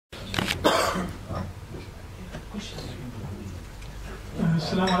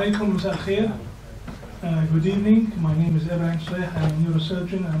Assalamu alaikum, Mr. Khair. Good evening. My name is Ibrahim. I'm a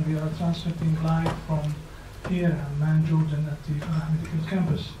neurosurgeon and we are transmitting live from here, Man Jordan, at the Medical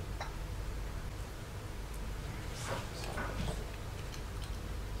campus.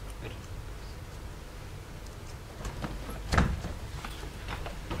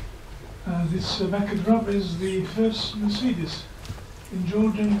 This backdrop is the first Mercedes in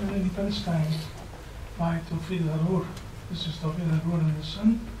Jordan and in Palestine by Tawfiq al-Harur. This is Tawfiq al-Harur and his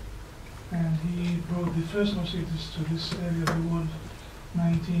son, and he brought the first Mercedes to this area of the world in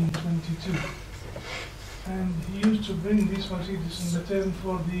 1922. And he used to bring these Mercedes in return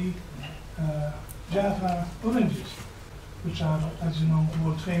for the Jaffa oranges, which are, as you know,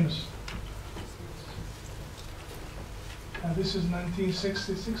 world famous. This is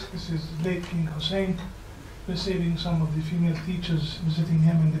 1966. This is late King Hussein receiving some of the female teachers visiting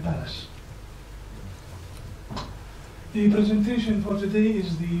him in the palace. The presentation for today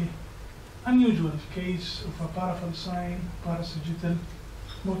is the unusual case of a parafalcine, parasagittal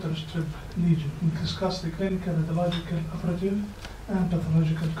motor strip lesion. We discuss the clinical, radiological, operative, and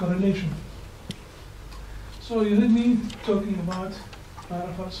pathological correlation. So you heard me talking about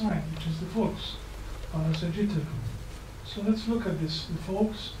parafalcine, which is the forks, parasagittal. So let's look at this, the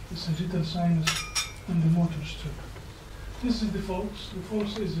forks, the sagittal sinus, and the motor strip. This is the forks. The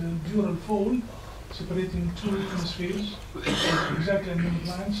forks is a dural fold separating two hemispheres. Exactly in the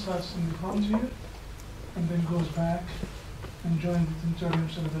line, starts in the front here, and then goes back and joins the anterior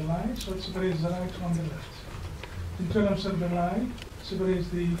cerebelli. So it separates the right from the left. Anterior cerebelli separates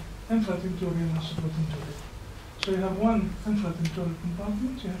the infratentorial and supratentorial. So you have one infratentorial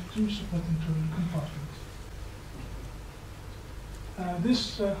compartment, you have two supratentorial compartments.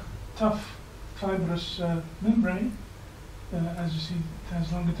 This tough fibrous membrane, as you see, it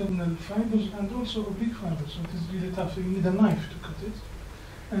has longitudinal fibers and also oblique fibers, so it is really tough. You need a knife to cut it.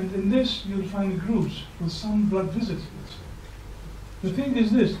 And in this, you'll find grooves with some blood vessels. The thing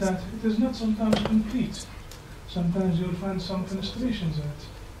is this, that it is not sometimes complete. Sometimes you'll find some fenestrations in it,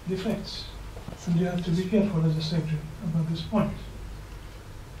 defects, and you have to be careful as a surgeon about this point.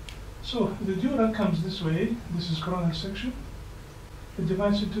 So the dura comes this way. This is coronal section. It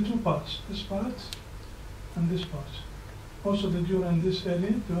divides into two parts, this part and this part. Also the dura in this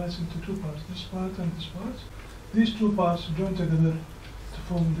area divides into two parts, this part and this part. These two parts join together to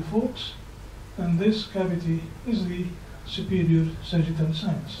form the forks, and this cavity is the superior sagittal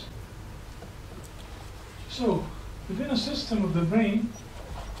sinus. So the venous system of the brain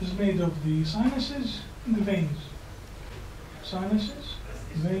is made of the sinuses and the veins. Sinuses,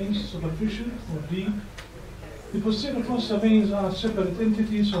 veins, superficial or deep. The posterior fossa veins are separate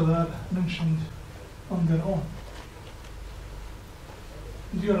entities, so they are mentioned on their own.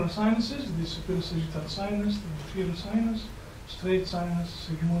 Dural sinuses, the superior sagittal sinus, the inferior sinus, straight sinus,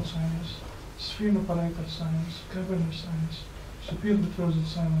 sigmoid sinus, sphenoparietal sinus, cavernous sinus, superior petrosal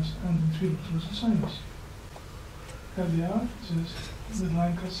sinus, and inferior petrosal sinus. Here they are. This is the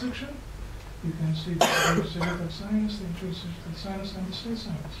midline cut section. You can see the superior sagittal sinus, the inferior sagittal sinus, and the straight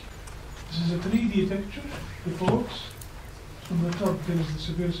sinus. This is a 3D picture, the forks. On the top there is the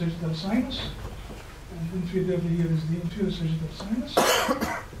superior sagittal sinus, and inferiorly here is the inferior sagittal sinus.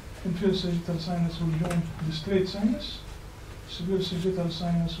 Inferior sagittal sinus will join the straight sinus. Superior sagittal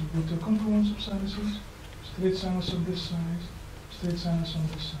sinus will go to a confluence of sinuses. Straight sinus on this side, straight sinus on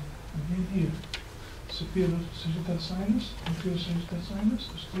this side. Again here, superior sagittal sinus, inferior sagittal sinus,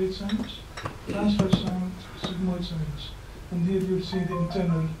 straight sinus, transverse sinus, sigmoid sinus. And here you'll see the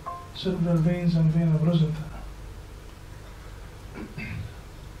internal cerebral veins and vein of Rosenthal.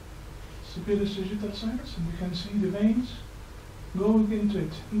 Superior sagittal sinus, and you can see the veins going into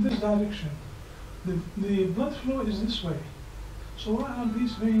it in this direction. The blood flow is this way. So why are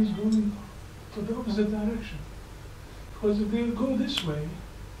these veins going to the opposite direction? Because if they go this way,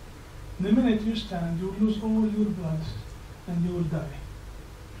 the minute you stand, you will lose all your blood and you will die.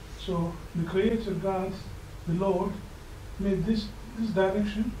 So the Creator God, the Lord, made this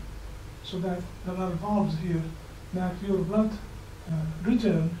direction so that there are valves here that your blood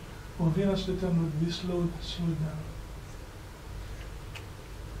return or venous return would be slowed down.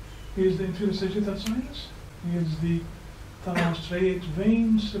 Here's the inferior sagittal sinus. Here's the straight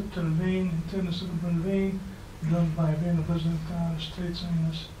vein, septal vein, internal cerebral vein, joined by vein of Rosenthal, straight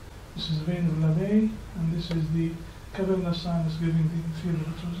sinus. This is the vein of Lavey, and this is the cavernous sinus giving the inferior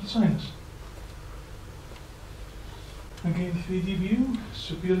petrosal sinus. Again, 3D view,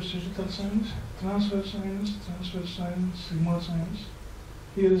 superior sagittal sinus, transverse sinus, sigmoid sinus.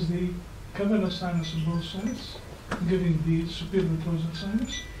 Here is the cavernous sinus on both sides, giving the superior petrosal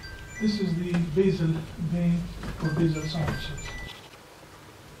sinus. This is the basal vein or basal sinus.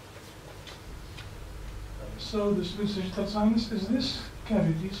 So the sagittal sinus is this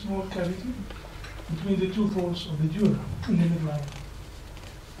cavity, small cavity, between the two folds of the dura in the midline.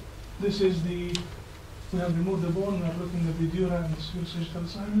 This is the, we have removed the bone, we are looking at the dura and the superior sagittal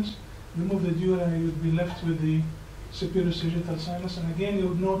sinus. Remove the dura, you would be left with the superior sagittal sinus, and again you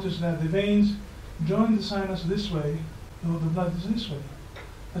would notice that the veins join the sinus this way, though the blood is this way.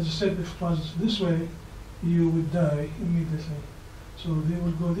 As I said, if it was this way, you would die immediately. So they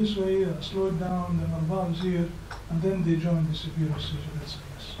would go this way, slow it down, then our valves here, and then they join the superior sagittal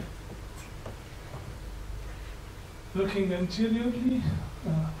sinus. Looking anteriorly,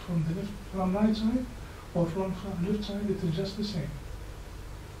 from right side or from left side, it is just the same.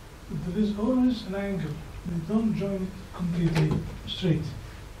 There is always an angle. They don't join it completely straight.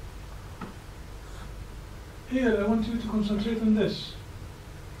 Here, I want you to concentrate on this.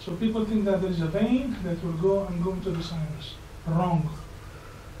 So people think that there is a vein that will go into the sinus. Wrong.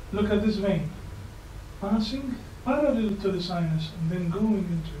 Look at this vein. Passing parallel to the sinus and then going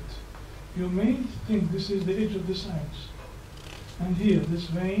into it. You may think this is the edge of the sinus. And here, this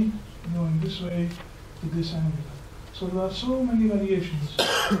vein going this way to this angle. So there are so many variations,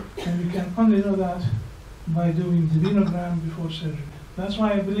 and you can only know that by doing the venogram before surgery. That's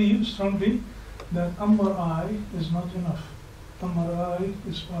why I believe strongly that MRI is not enough. MRI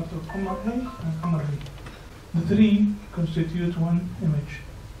is part of MRA and MRB. The three constitute one image.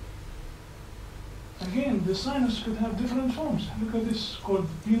 Again, the sinus could have different forms. Look at this, called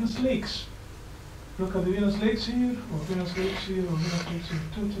venous lakes. Look at the venous lakes here, or venous lakes here, or venous lakes here,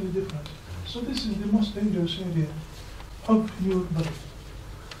 totally different. So this is the most dangerous area of your body.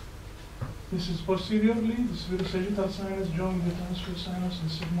 This is posteriorly, this is the sagittal sinus joining the transverse sinus, the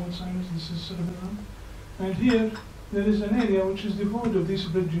sigmoid sinus, this is cerebellum. And here, there is an area which is devoid of these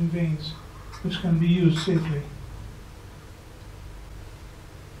bridging veins, which can be used safely.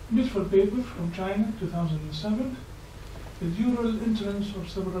 Beautiful paper from China, 2007. The dural entrance of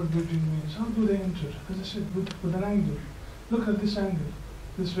several bridging veins. How do they enter? As I said, with an angle. Look at this angle.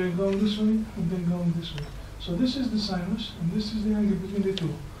 This vein going this way, and then going this way. So this is the sinus, and this is the angle between the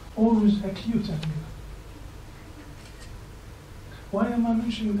two. Always acute angle. Why am I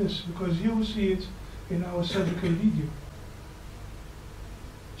mentioning this? Because you will see it in our surgical video.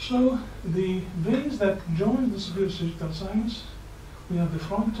 So the veins that join the superior sagittal sinus, we have the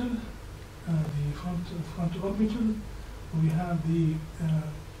frontal, front orbital. We have the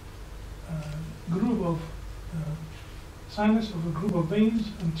group of sinus of a group of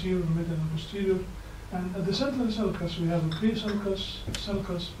veins, anterior, middle, and posterior. And at the central sulcus, we have a pre-sulcus,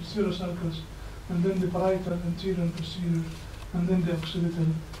 sulcus, posterior sulcus, and then the parietal, anterior and posterior, and then the occipital,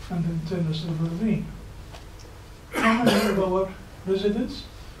 and the internal cerebral vein. How many of our residents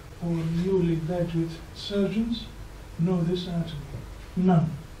or newly graduate surgeons know this anatomy?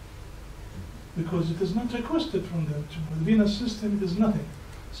 None. Because it is not requested from them. The venous system is nothing.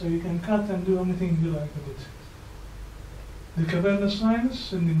 So you can cut and do anything you like with it. The cavernous sinus,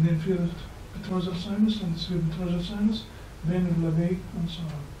 sending the inferior petrosal sinus and the superior petrosal sinus, vein of Lavey, and so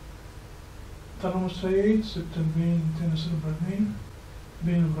on. Thalamus striate, septal vein, internal cerebral vein,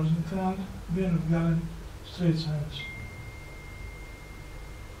 vein of Rosenthal, vein of Galen, straight sinus.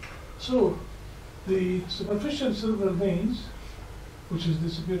 So, the superficial cerebral veins, which is the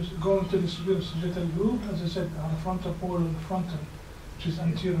superior, going to the superior sagittal group, as I said, are frontal, pole, and frontal, which is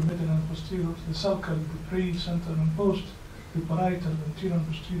anterior, middle, and posterior, the sulcal, the pre, center, and post, the parietal, anterior and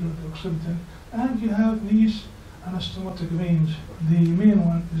posterior, the occipital, and you have these anastomotic veins. The main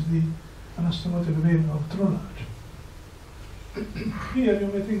one is the anastomotic vein of Trollard. Here you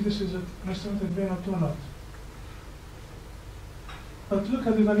may think this is an anastomotic vein of Trollard. But look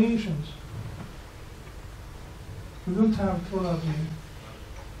at the variations. We don't have Trollard here.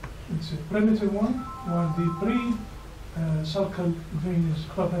 It's a primitive one, while the pre-sulcal vein is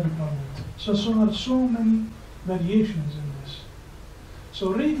quite very prominent. So are so many variations in this.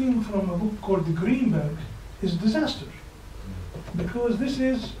 So reading from a book called the Greenberg is disaster, because this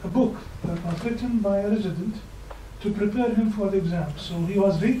is a book that was written by a resident to prepare him for the exam. So he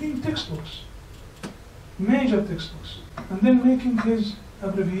was reading textbooks, major textbooks, and then making his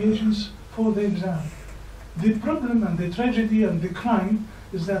abbreviations for the exam. The problem and the tragedy and the crime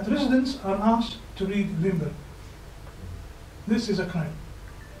is that residents are asked to read Greenberg. This is a crime.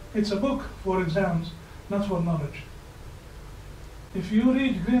 It's a book for exams, not for knowledge. If you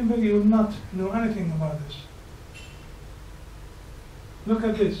read Greenberg, you will not know anything about this. Look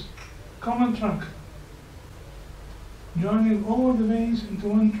at this, common trunk, joining all the veins into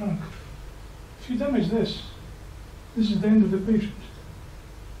one trunk. If you damage this is the end of the patient.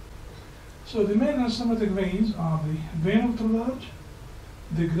 So the main anastomotic veins are the vein of Trollard,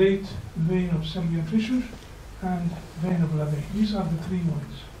 the great vein of Sembian fissure, and vein of Sbeih. These are the 3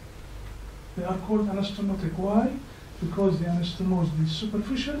 ones. They are called anastomotic. Why? Because they anastomose the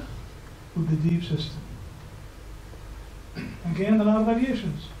superficial with the deep system. Again, there are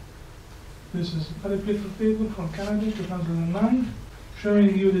variations. This is a paper from Canada, 2009,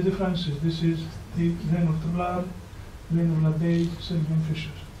 showing you the differences. This is the vein of the blood, vein of Sbeih, Sylvian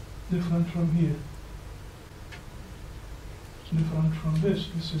fissure. Different from here. Different from this.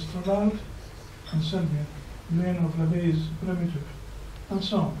 This is Trabalt and Sylvian. Vein of Sbeih is primitive, and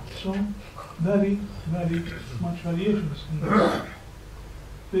so on. So, very, very much variations in this.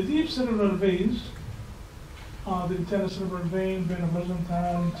 The deep cerebral veins are the intercerebral vein, vein of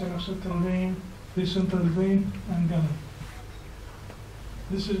Rosenthal, interoccipital vein, recentral vein, and gallon.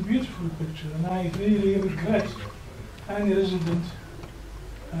 This is a beautiful picture, and I really regret any resident,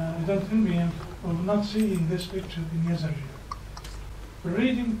 I don't envy him, of not seeing this picture in Yazarji.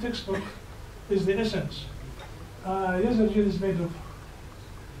 Reading textbook is the essence. Yazarji is made of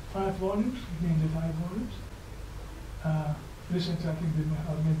 5 volumes, mainly 5 volumes. Recently, I think they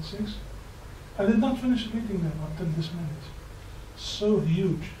made 6. I did not finish reading them until this minute. So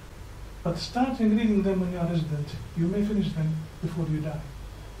huge. But starting reading them when you are resident, you may finish them before you die.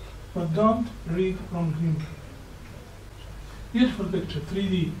 But don't read from green. Beautiful picture,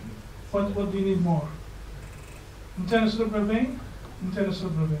 3D. What do you need more? Internal cerebral vein,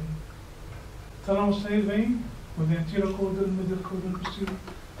 thalamostyl vein with the anterior caudal, middle caudal, posterior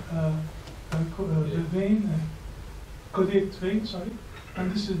caudate vein, sorry.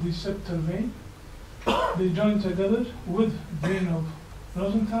 And this is the septal vein. They join together with vein of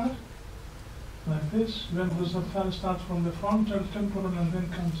Rosenthal, like this. Vein of Rosenthal starts from the frontal, temporal, and then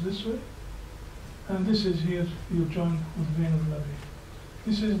comes this way. And this is here, you join with vein of Sbeih.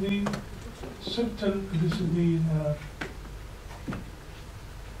 This is the septal, this is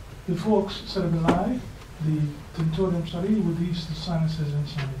the forks cerebelli, the tentorium, sorry, with these sinuses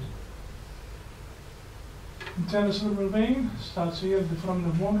inside. Internal cerebral vein starts here, the foramen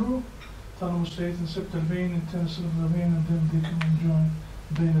of Monroe, thalamostyl and septal vein, internal cerebral vein, and then they come and join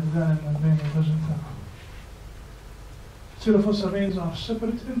vein of Galen and vein of Rosenthal. Cerebrofossa veins are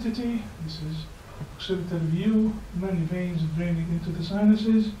separate entity. This is occipital view, many veins draining into the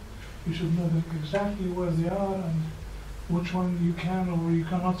sinuses. You should know exactly where they are and which one you can or you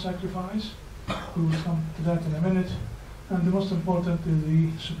cannot sacrifice. We will come to that in a minute. And the most important is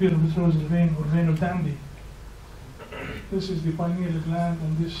the superior petrosal vein or vein of Danby. This is the pineal gland,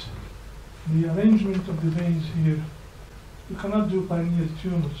 and this, the arrangement of the veins here. You cannot do pineal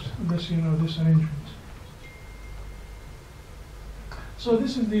tumors unless you know this arrangement. So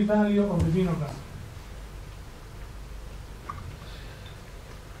this is the value of the venogram.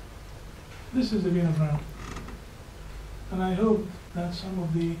 This is the venogram. And I hope that some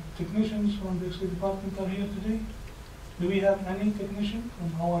of the technicians from the X-ray department are here today. Do we have any technician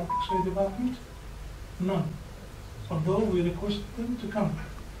from our X-ray department? None. Although we request them to come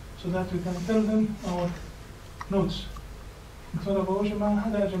so that we can tell them our notes.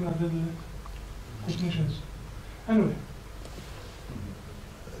 Technicians. Anyway,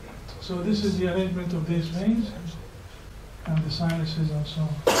 so this is the arrangement of these veins and the sinuses and so on.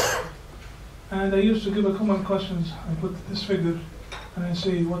 And I used to give a common questions. I put this figure and I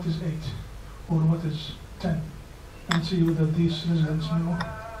say what is 8 or what is 10 and see whether these residents knew.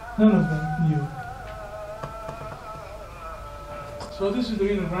 None of them knew. So this is the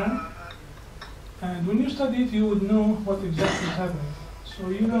venogram, and when you study it, you would know what exactly is happening. So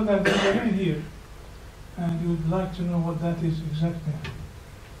you know that there's a vein here, and you would like to know what that is exactly.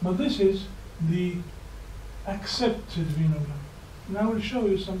 But this is the accepted venogram. And I will show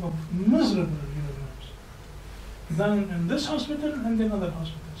you some of miserable venograms done in this hospital and in other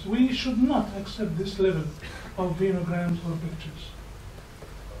hospitals. We should not accept this level of venograms or pictures.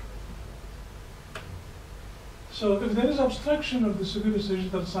 So if there is obstruction of the superior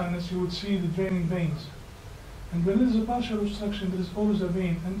sagittal sinus, you would see the draining veins. And when there is a partial obstruction, there is always a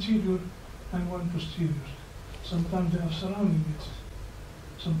vein, anterior and one posterior. Sometimes they are surrounding it.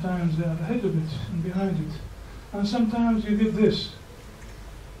 Sometimes they are ahead of it and behind it. And sometimes you get this.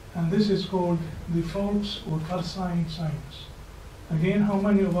 And this is called the false or parasagittal sinus. Again, how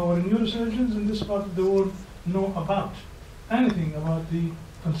many of our neurosurgeons in this part of the world know about anything about the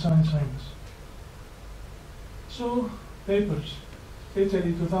parasagittal sinus? So, papers,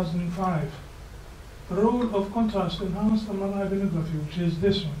 Italy 2005, role of contrast enhanced MRI venography, which is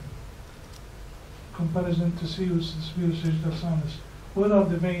this one, comparison to see with the superior sagittal sinus. Where are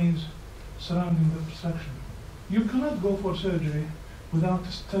the veins surrounding the obstruction? You cannot go for surgery without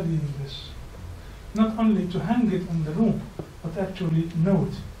studying this. Not only to hang it in the room, but actually know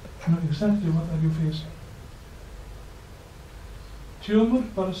it, know exactly what are you facing. Tumor,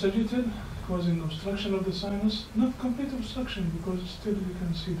 parasagittal, causing obstruction of the sinus. Not complete obstruction because still you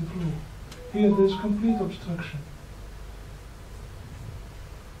can see the flow. Here there is complete obstruction.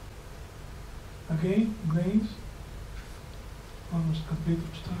 Again, veins, almost complete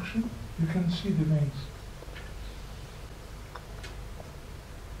obstruction. You can see the veins.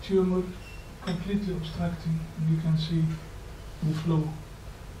 Tumor completely obstructing, and you can see the flow.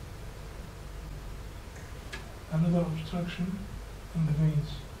 Another obstruction in the veins.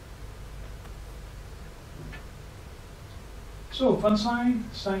 So, falcine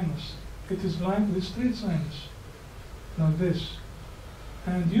sinus, it is like the straight sinus, like this.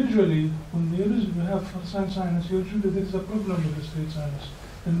 And usually, when we have falcine sinus, usually there is a problem with the straight sinus.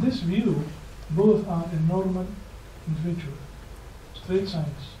 In this view, both are a normal individual. Straight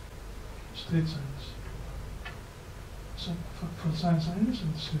sinus, straight sinus. So, falcine sinus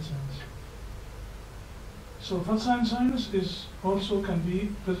and straight sinus. So, falcine sinus is also can be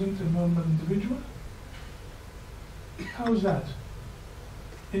present in normal individual. How is that?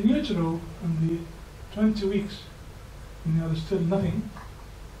 In utero, in the 20 weeks, when there is still nothing,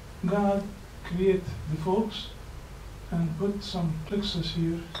 God create the folks and put some plexus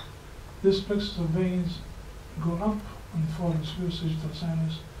here. This plexus of veins go up and form the superior sagittal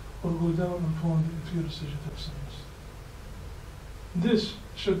sinus, or go down and form the inferior sagittal sinus. This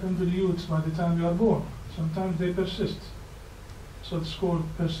should involute by the time you are born. Sometimes they persist. So it's called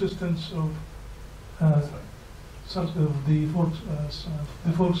persistence of the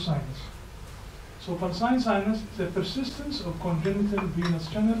fourth sinus. So falcine sinus is a persistence of congenital venous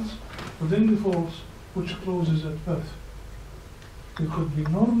channels within the folds which closes at birth. They could be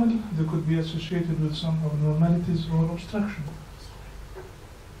normal, they could be associated with some abnormalities or obstruction.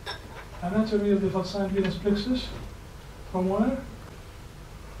 Anatomy of the falcine venous plexus, from where?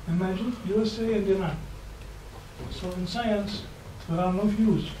 Imagine USA and Iran. So in science, there are no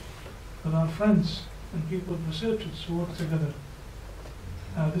views. There are friends and people, researchers who work together.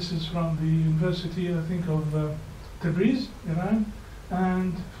 This is from the University, I think, of Tabriz, Iran,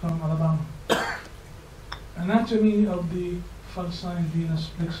 and from Alabama. Anatomy of the falcine venous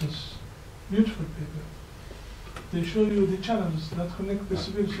plexus. Beautiful paper. They show you the channels that connect the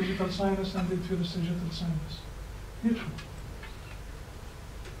superior sagittal sinus and the inferior sagittal sinus. Beautiful.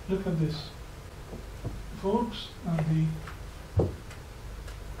 Look at this. Folks and the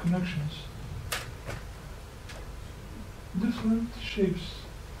connections. Different shapes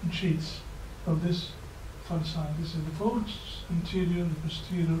and sheets of this falcine. This is the folks, anterior, the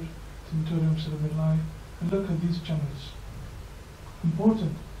posterior, tentorium cerebelli, and look at these channels.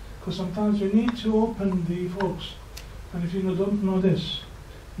 Important, because sometimes you need to open the folks, and if you don't know this,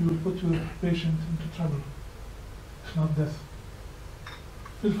 you will put your patient into trouble, if not death.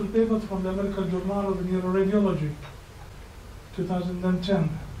 Beautiful paper from the American Journal of Neuroradiology, 2010,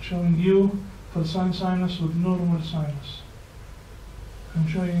 showing you falcine sinus with normal sinus. I'm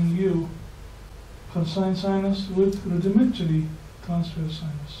showing you falcine sinus with rudimentary transverse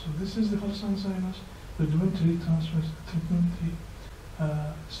sinus. So this is the falcine sinus, rudimentary transverse, rudimentary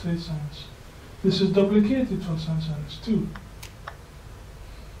straight sinus. This is duplicated falcine sinus too.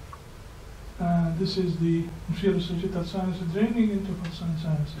 This is the inferior sagittal sinus draining into falcine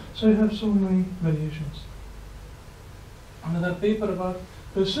sinus. So you have so many variations. Another paper about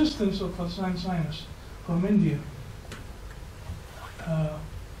persistence of falcine sinus from India.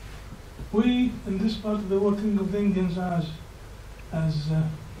 We, in this part of the world, think of the Indians as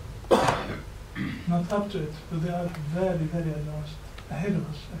not up to it, but they are very, very advanced, ahead of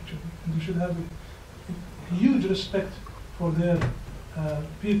us actually, and we should have a huge respect for their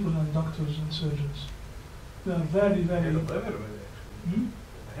people and doctors and surgeons. They are very, very ahead of everybody.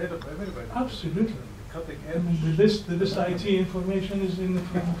 Ahead of everybody. Absolutely. Cutting I edge. mean, the best IT information is in the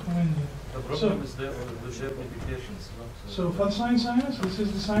from India. The problem is the shared medications. So falcine sinus, this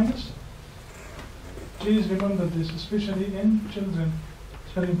is the sinus. Please remember this, especially in children.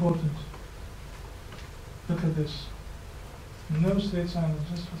 It's very important. Look at this. No straight sinus,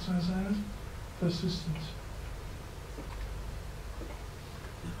 just falcine sinus, persistence.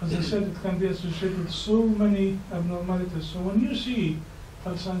 As I said, it can be associated with so many abnormalities. So when you see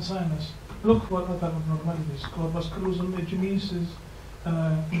falcine sinus, look for other abnormalities. Corpus callosum, agenesis,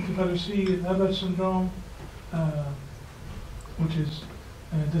 encephalocele, Abbott syndrome, which is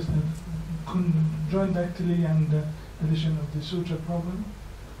joint dactyly and addition of the suture problem.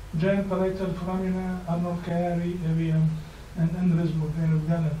 Giant parietal foramina, Arnold Chiari, AVM, and aneurysm of vein of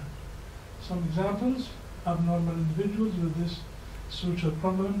Galen. Some examples: abnormal individuals with this suture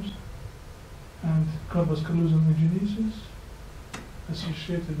problems and corpus callosum agenesis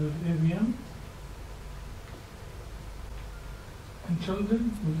associated with AVM.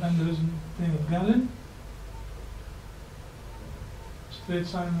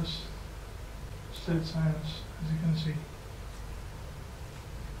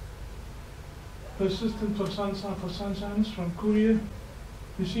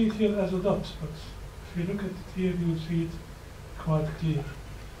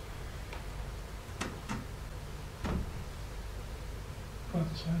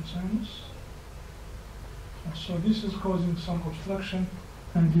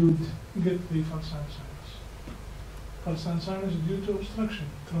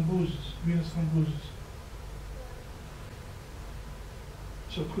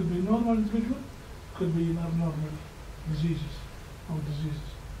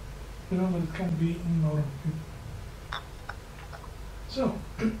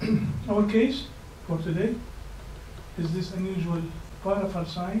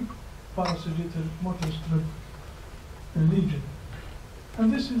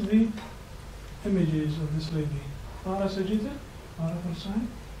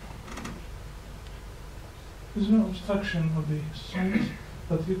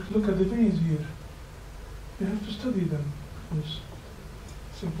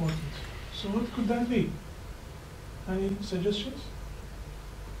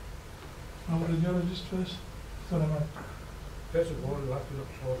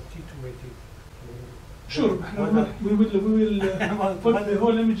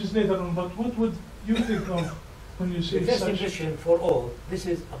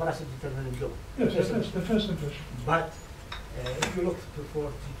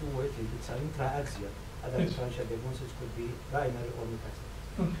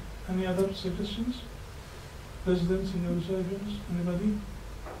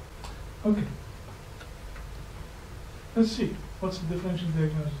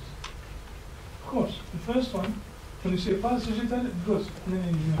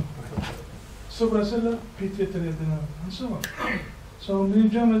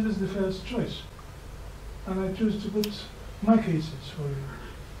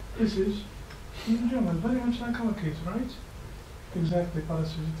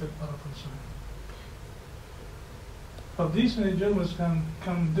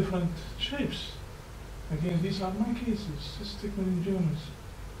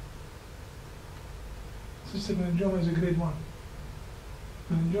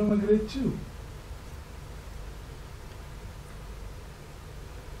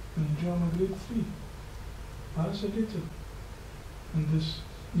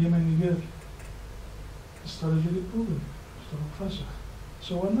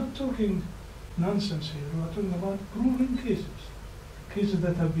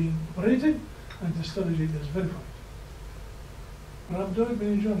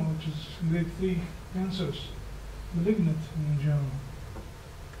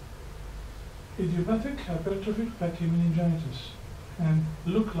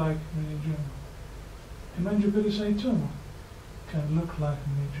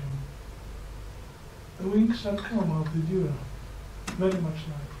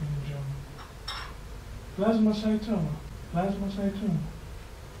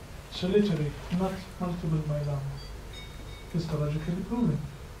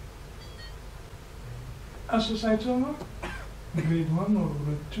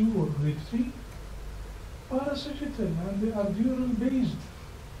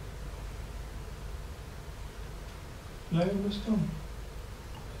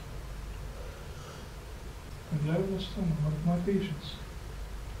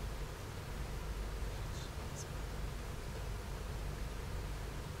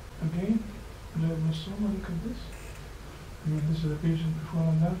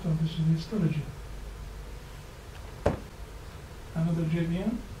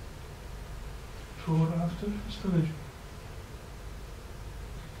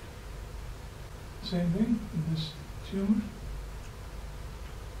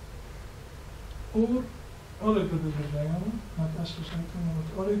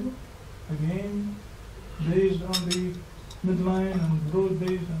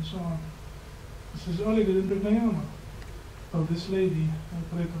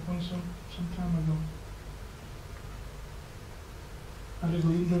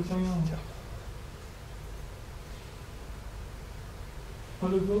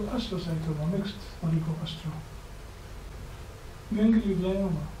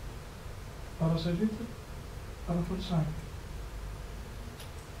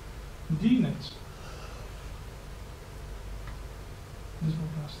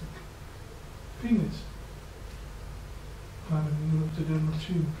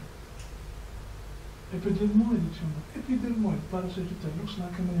 Epidermoid tumor. Epidermoid, parasagittal, looks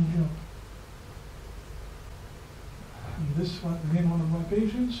like a meningioma. And this one, again, one of my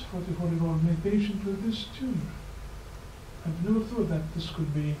patients, 44-year-old male patient with this tumor. I've never thought that this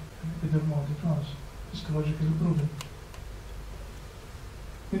could be an epidermoid. It was histologically proven.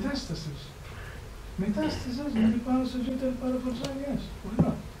 Metastasis. Metastasis in the parasagittal parafalcine, yes, why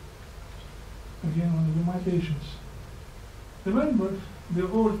not? Again, one of my patients. Remember, they're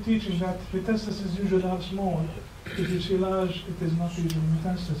all teaching that metastases usually are small. If you see large, it is not usually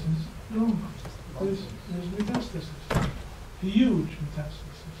metastasis. No, there's metastasis. Huge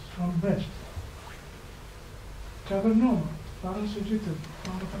metastasis from breast. Cavernoma, parasagittal,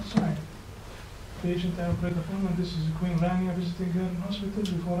 parafalcine. Patient I operated upon, and this is Queen Rania visiting her in hospital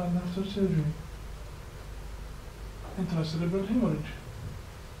before and after surgery. Intracerebral hemorrhage.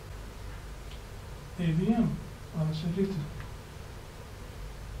 AVM, parasagittal.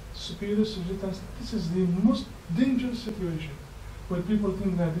 Superior sagittal. This is the most dangerous situation where people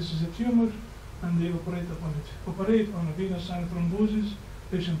think that this is a tumor and they operate upon it. Operate on a venous sign thrombosis,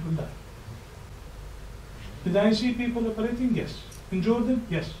 patient will die. Did I see people operating? Yes. In Jordan?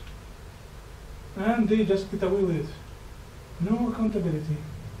 Yes. And they just get away with it. No accountability.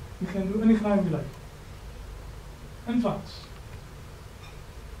 You can do any crime you like. Infants.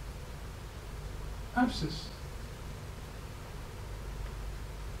 Abscess.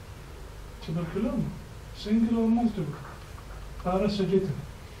 Tuberculoma. Single or multiple. Parasagittal.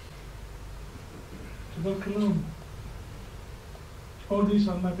 Tuberculoma. All these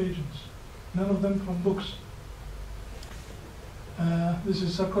are my patients. None of them from books. This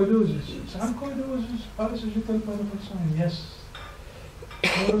is sarcoidosis. Sarcoidosis, parasagittal parafalcine, yes.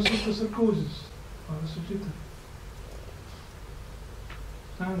 Neurocysticercosis, parasagittal.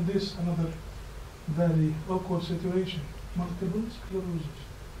 And this, another very awkward situation, multiple sclerosis.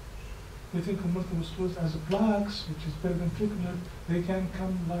 We think of multiple sclerosis as plaques, which is periventricular. They can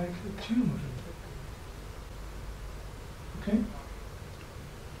come like a tumor. Okay?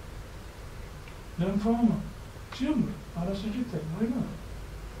 Lymphoma, tumor, parasagittal, why not?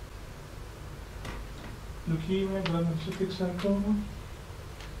 Leukemia, granulocytic sarcoma,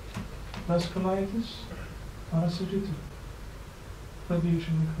 vasculitis, parasagittal,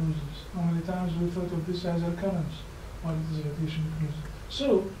 radiation necrosis. How many times we thought of this as recurrence while it is radiation necrosis?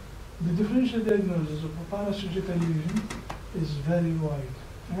 So, the differential diagnosis of a parasagittal lesion is very wide.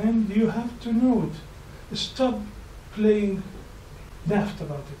 And you have to know it. Stop playing daft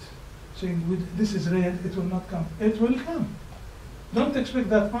about it. Saying, this is rare, it will not come. It will come. Don't expect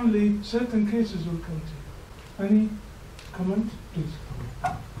that only certain cases will come to you. Any comment, please?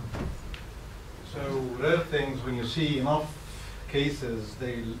 So rare things, when you see enough cases,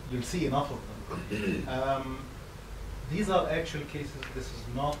 you'll see enough of them. These are actual cases. This is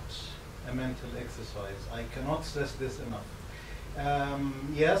not a mental exercise. I cannot stress this enough.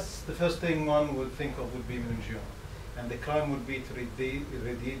 Yes, the first thing one would think of would be meningioma. And the crime would be to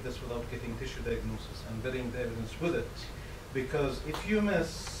irradiate this without getting tissue diagnosis and burying the evidence with it. Because if you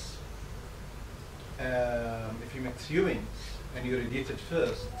miss Ewing's and you irradiate it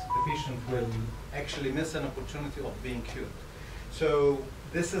first, the patient will actually miss an opportunity of being cured. So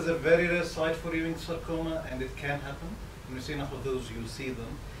this is a very rare site for Ewing's sarcoma, and it can happen. When you see enough of those, you'll see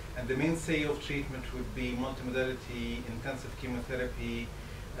them. And the mainstay of treatment would be multimodality, intensive chemotherapy,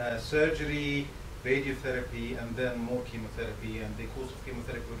 surgery, radiotherapy, and then more chemotherapy, and the course of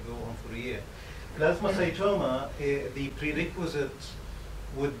chemotherapy would go on for a year. Plasmacytoma, the prerequisite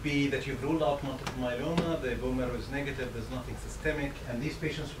would be that you've ruled out multiple myeloma, the bone marrow is negative, there's nothing systemic, and these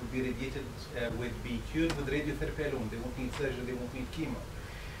patients would be radiated, would be cured with radiotherapy alone. They won't need surgery, they won't need chemo.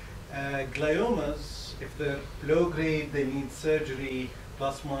 Gliomas, if they're low grade, they need surgery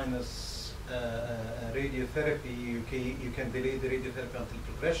plus minus radiotherapy. You can delay the radiotherapy until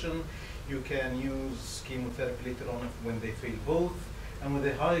progression. You can use chemotherapy later on when they fail both. And with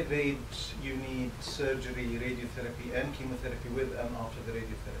a high grade, you need surgery, radiotherapy, and chemotherapy with and after the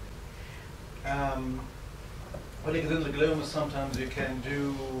radiotherapy. Polygonal gliomas, sometimes you can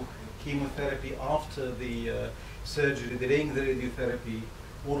do chemotherapy after the surgery, delaying the radiotherapy,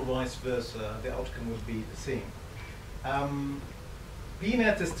 or vice versa. The outcome would be the same.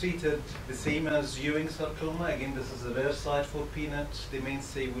 PNET is treated the same as Ewing sarcoma. Again, this is a rare site for PNET. The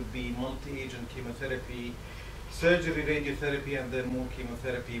mainstay would be multi-agent chemotherapy, surgery, radiotherapy, and then more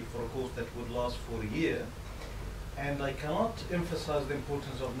chemotherapy for a course that would last for a year. And I cannot emphasize the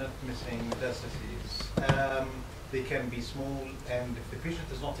importance of not missing metastases. They can be small, and if the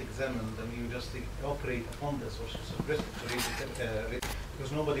patient is not examined, then you just operate upon this or suppress it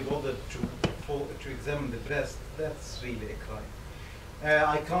because nobody bothered to examine the breast. That's really a crime.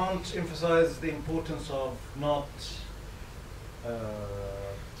 I can't emphasize the importance of not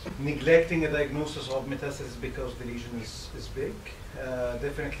neglecting a diagnosis of metastasis because the lesion is big.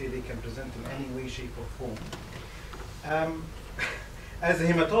 Definitely they can present in any way, shape or form. As a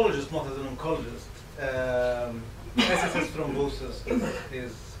hematologist, not as an oncologist, SSS thrombosis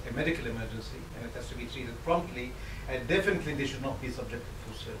is a medical emergency and it has to be treated promptly, and definitely they should not be subjected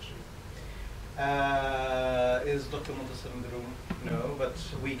for surgery. Is Dr. Muntasir in the room? No, but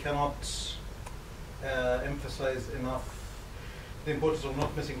we cannot emphasize enough the importance of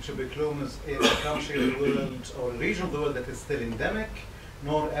not missing tuberculosis in a country of the world or a region of the world that is still endemic,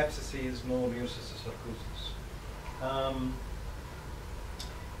 nor abscesses, nor mucocystis sarcosis.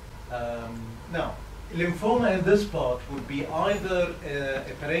 Now, lymphoma in this part would be either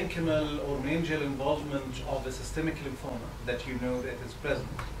a parenchymal or meningeal involvement of a systemic lymphoma that you know that is present,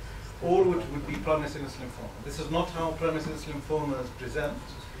 or it would be primary CNS lymphoma. This is not how primary CNS lymphomas present,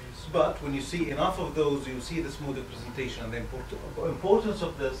 but when you see enough of those, you see this mode of presentation. And the importance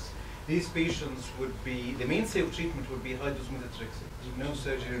of this, these patients would be, the mainstay of treatment would be high-dose methotrexate. No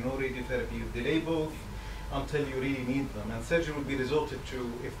surgery, no radiotherapy. You delay both until you really need them. And surgery would be resorted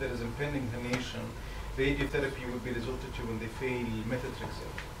to if there is impending herniation. Radiotherapy would be resorted to when they fail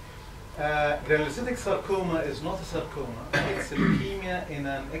methotrexate. Granulocytic sarcoma is not a sarcoma. It's a leukemia in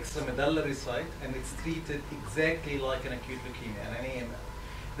an extramedullary site, and it's treated exactly like an acute leukemia, an AML.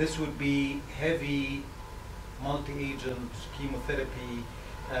 This would be heavy multi-agent chemotherapy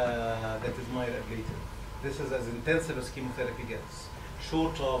that is myeloablative. This is as intensive as chemotherapy gets,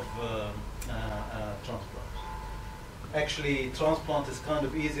 short of transplant. Actually, transplant is kind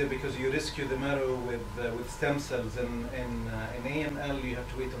of easier because you rescue the marrow with stem cells. In AML, you have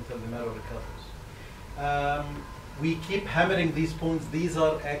to wait until the marrow recovers. We keep hammering these points. These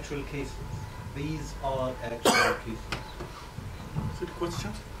are actual cases. These are actual cases. Is it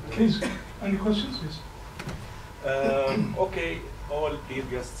questions? Please, any questions, please? Okay, all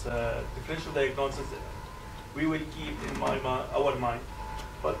previous differential diagnoses we will keep in our mind,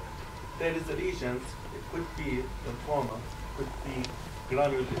 but there is a lesions. It could be lymphoma, could be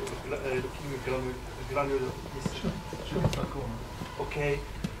leukemia Sure. Okay,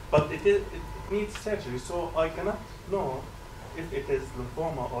 but it needs surgery, so I cannot know if it is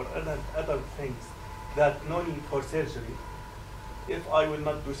lymphoma or other things that no need for surgery if I will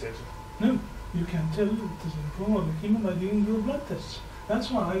not do surgery. No, you can tell it is lymphoma or leukemia by doing your blood tests. That's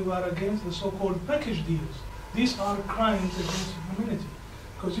why we are against the so-called package deals. These are crimes against humanity.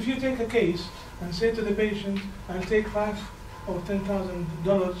 Because if you take a case and say to the patient, I'll take $5,000 or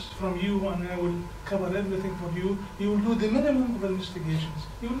 $10,000 from you and I will cover everything for you, you will do the minimum of investigations.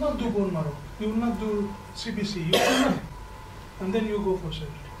 You will not do bone marrow. You will not do CBC. You will do nothing. And then you go for surgery.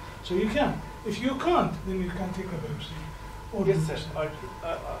 So you can. If you can't, then you can take a biopsy. Or Yes, sir. I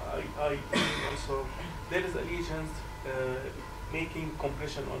also there is a lesions making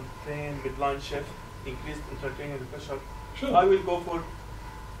compression on train midline shift, increased intracranial pressure. Sure. I will go for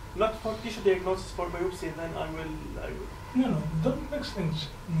not for tissue diagnosis, for biopsy. Then I will. No, don't mix things.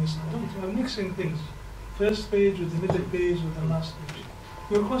 Don't. You are mixing things. First page with the middle page with the last page.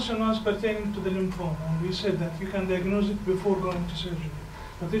 Your question was pertaining to the lymphoma, and we said that you can diagnose it before going to surgery.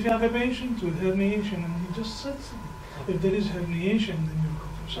 But if you have a patient with herniation, and he just said if there is herniation, then you go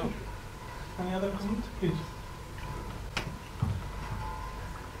for surgery. Any other comment? Please.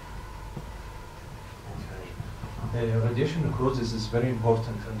 Radiation necrosis is very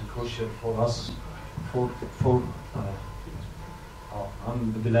important and crucial for us.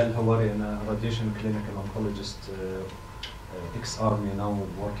 I'm Bilal Hawari, and a radiation clinical oncologist, ex-army, now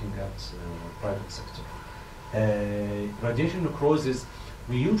working at private sector. Radiation necrosis,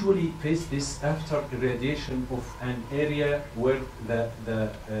 we usually face this after irradiation of an area where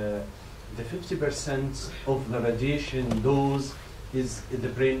the 50% of the radiation dose is the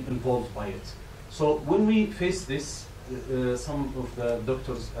brain involved by it. So when we face this, some of the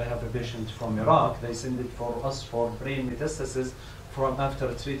doctors, I have a patient from Iraq, they send it for us for brain metastasis from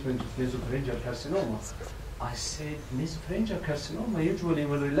after treatment of nasopharyngeal carcinoma. I said, nasopharyngeal carcinoma usually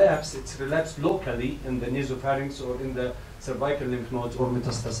will relapse. It's relapsed locally in the nasopharynx or in the cervical lymph nodes or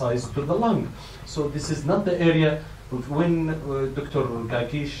metastasize to the lung. So this is not the area of when Dr.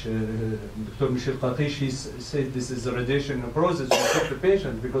 Kakish, Dr. Michel Kakish said this is a radiation necrosis, we took the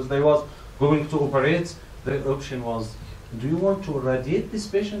patient because they was going to operate. The option was, do you want to irradiate this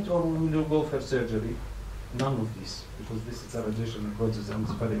patient or will you go for surgery? None of this, because this is a radiation necrosis and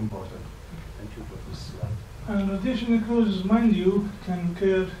it's very important. Thank you for this slide. And radiation necrosis, mind you, can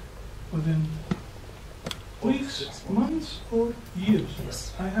occur within weeks, months, or years.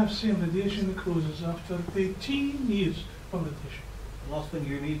 Yes. I have seen radiation necrosis after 18 years of radiation. Last thing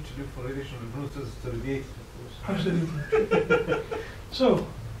you need to do for radiation prognosis is to radiate it, of course. Absolutely. So,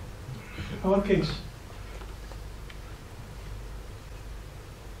 our case.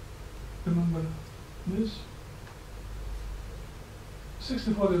 Remember this?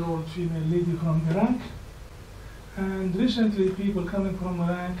 64-year-old female lady from Iraq. And recently, people coming from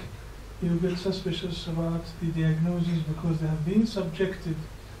Iraq, you get suspicious about the diagnosis because they have been subjected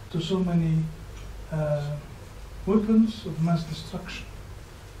to so many weapons of mass destruction.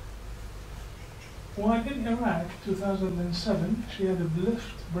 While in Iraq, 2007, she had a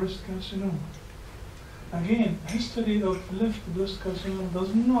left breast carcinoma. Again, history of left breast carcinoma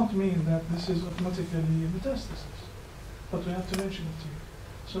does not mean that this is automatically a metastasis, but we have to mention it to you.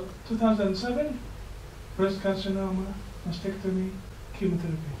 So, 2007, breast carcinoma, mastectomy,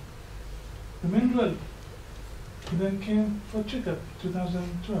 chemotherapy. Remained well. He then came for checkup,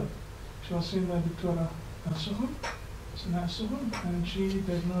 2012. She was seen by Dr. Al-Suhun, and she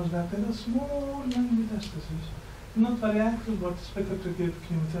diagnosed that there is small lung metastasis. Not very active, but it's better to give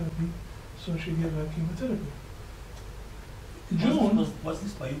chemotherapy, so she gave her chemotherapy. June. Was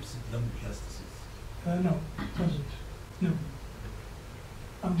this biopsy lung metastasis? No, it wasn't. No.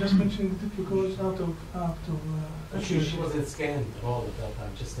 I'm just mentioning it because out of She wasn't scanned at all at that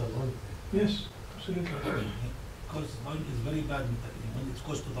time, just a lung. Yes, absolutely. Because lung is very bad when it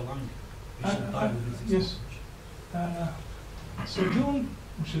goes to the lung. Patient die with this Yes. So June,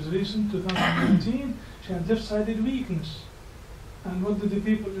 which is recent, 2019, she had left-sided weakness. And what did the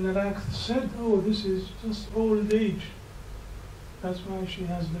people in Iraq said? Oh, this is just old age. That's why she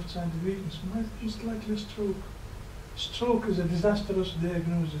has left-sided weakness. Most likely stroke. Stroke is a disastrous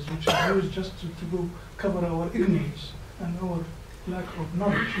diagnosis which is used just to go cover our ignorance and our lack of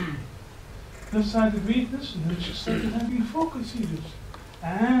knowledge. Left-sided weakness, and then she started having focal seizures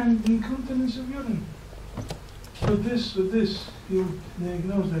and incontinence of urine. With this, you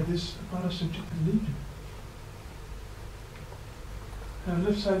diagnose that this parasagittal lesion. Her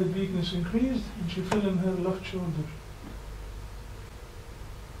left-sided weakness increased, and she fell in her left shoulder.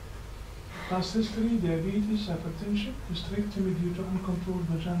 Past history, diabetes, hypertension, hysterectomy due to uncontrolled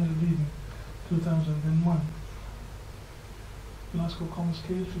vaginal bleeding, 2001. Glasgow Coma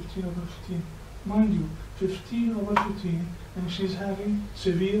Scale, 15/15. Mind you, 15/15, and she's having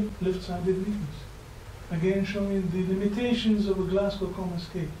severe left-sided weakness. Again, showing the limitations of a Glasgow Coma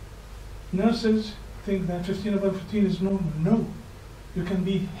Scale. Nurses think that 15/15 is normal. No, you can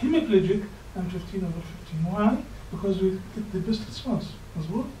be hemiplegic and 15/15. Why? Because we get the best response.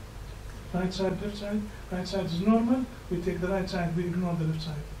 Mazboot? Right side, left side. Right side is normal. We take the right side, we ignore the left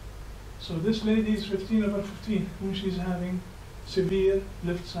side. So this lady is 15/15 when she's having severe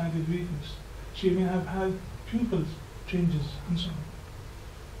left-sided weakness. She may have had pupil changes and so on.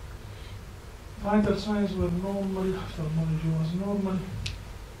 Vital signs were normal, ophthalmology was normal.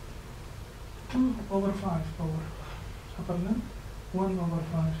 2/5 power upper limb,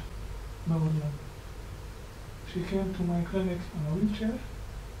 1/5 lower limb. She came to my clinic in a wheelchair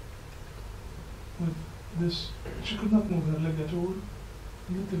with this. She could not move her leg at all.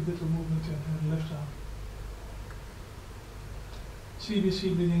 A little bit of movement in her left arm.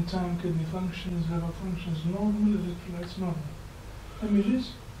 CBC bleeding time, kidney functions, liver functions normal, electrolytes normal.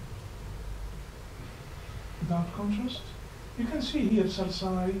 Images without contrast. You can see here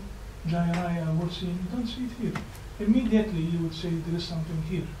salsai, gyri, aborcine. You don't see it here. Immediately you would say there is something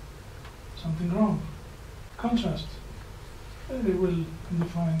here, something wrong. Contrast, very well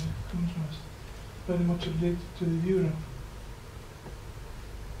defined contrast, very much related to the urine.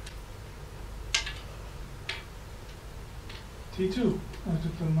 T2, as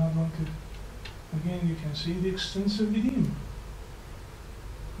Dr. Ahmad wanted. Again, you can see the extensive edema,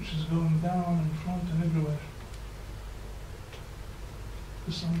 which is going down in front and everywhere.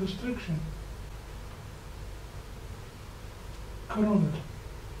 There's some restriction. Coronal.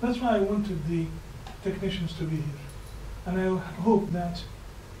 That's why I wanted the technicians to be here. And I hope that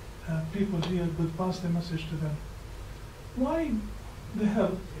people here would pass the message to them. Why the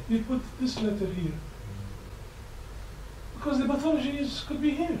hell you put this letter here? Because the pathologies could be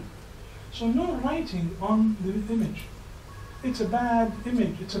here. So no writing on the image. It's a bad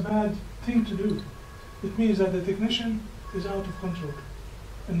image, it's a bad thing to do. It means that the technician is out of control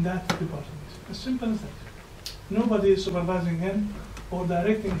in that department. As simple as that. Nobody is supervising him or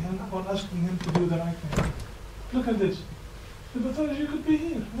directing him or asking him to do the right thing. Look at this. The pathology could be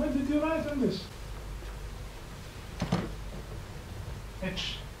here. Why did you write on this?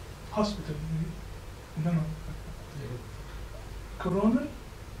 H. Hospital, maybe. I don't know. Coronal,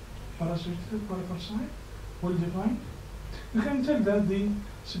 parasagittal, parafalcine, well defined. You can tell that the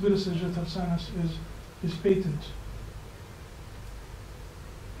parasagittal sinus is patent.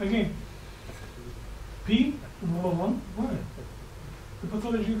 Again, P, number one, why? The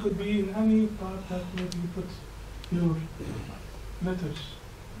pathology could be in any part that maybe you put your letters.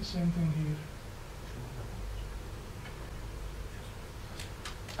 The same thing here.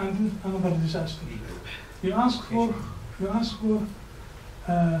 And another disaster. You ask for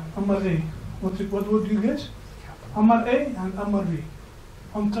MRA. What would you get? MRA and MRV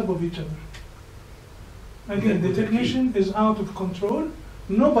on top of each other. Again, the technician is out of control.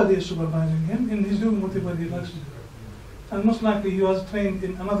 Nobody is supervising him, and he's doing whatever he likes to do. And most likely he was trained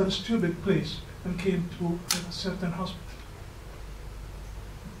in another stupid place and came to a certain hospital.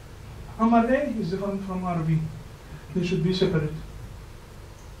 MRA is different from RV. They should be separate.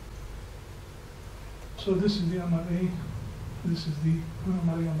 So this is the MRA, this is the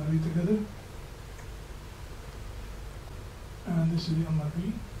MRA together. And this is the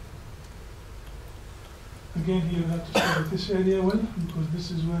MRV. Again, here you have to study this area well, because this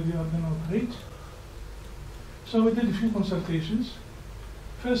is where you are going to operate. So we did a few consultations.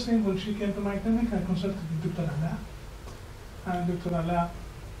 First thing, when she came to my clinic, I consulted with Dr. Ala. And Dr. Ala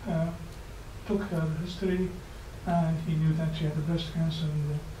took her history, and he knew that she had a breast cancer,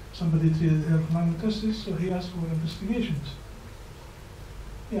 and somebody treated her for lung metastasis, so he asked for investigations.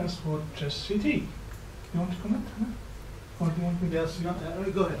 He asked for chest CT. You want to comment? Huh? Or do you want me to? Yes, go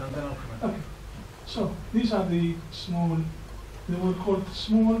ahead, and then I'll comment. Okay. So these are the small, they were called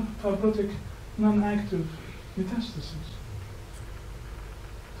small fibrotic non-active metastases.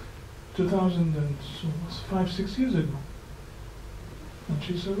 5-6 years ago, and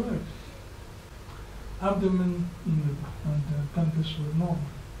she survived. Abdomen and pelvis were normal.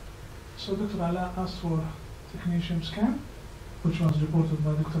 So Dr. Ala asked for technetium scan, which was reported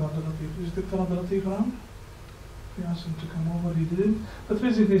by Dr. Abdul Latif. Is Dr. Abdul Latif around? We asked him to come over, he didn't. But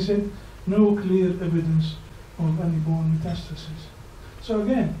basically he said, no clear evidence of any bone metastasis. So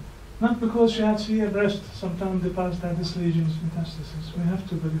again, not because she had severe breast, sometimes the past had this lesions metastasis. We have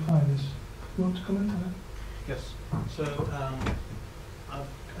to verify this. You want to comment on that? Yes. So I've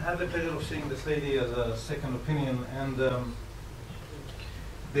had the pleasure of seeing this lady as a second opinion, and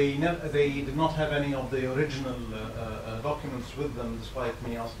they did not have any of the original documents with them, despite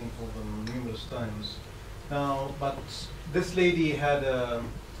me asking for them numerous times. Now, but this lady had a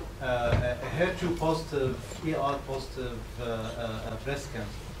HER2 positive, ER positive breast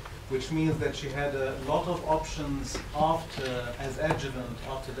cancer, which means that she had a lot of options as adjuvant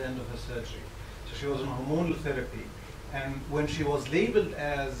after the end of her surgery. So she was on hormonal therapy, and when she was labeled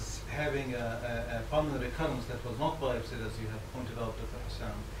as having a pulmonary recurrence that was not biopsied, as you have pointed out, Dr.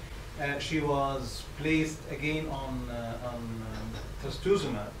 Hassan, she was placed again on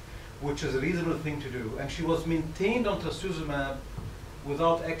trastuzumab, which is a reasonable thing to do, and she was maintained on trastuzumab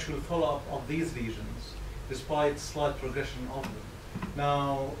without actual follow-up of these lesions, despite slight progression of them.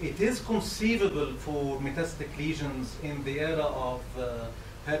 Now, it is conceivable for metastatic lesions in the era of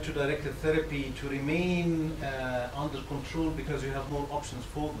HER2-directed therapy to remain under control because you have more options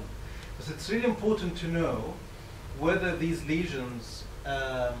for them. But it's really important to know whether these lesions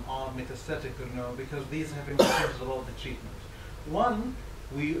are metastatic or no, because these have implications about the treatment. One,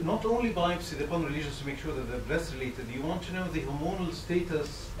 we not only biopsy the pulmonary lesions to make sure that they're breast-related, you want to know the hormonal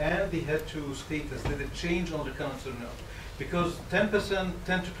status and the HER2 status. Did it change on recurrence or no? Because 10 to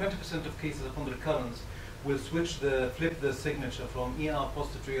 20% of cases upon recurrence will flip the signature from ER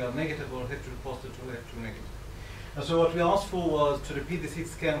positive to ER negative, or HER2 positive to HER2 negative. And so what we asked for was to repeat the CT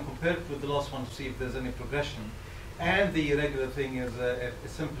scan, compare it with the last one to see if there's any progression. And the irregular thing is a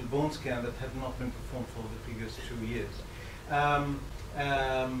simple bone scan that had not been performed for the previous 2 years.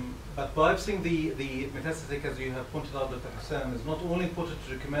 But biopsying the metastatic, as you have pointed out, Dr. Hassan, is not only important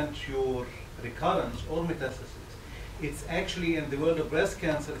to recommend your recurrence or metastasis. It's actually, in the world of breast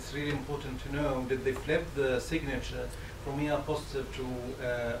cancer, it's really important to know, did they flip the signature from ER positive to,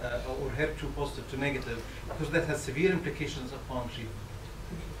 or HER2 positive to negative, because that has severe implications upon treatment.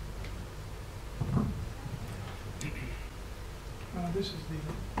 This is the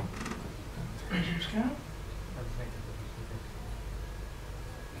lesion scan.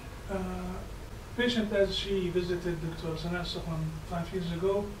 Patient, as she visited Dr. Sana Safwan 5 years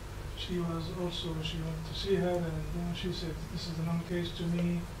ago, she wanted to see her, and then she said, this is a known case to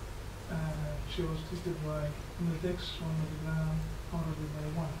me. She was treated by Mildex 1 milligram, orally by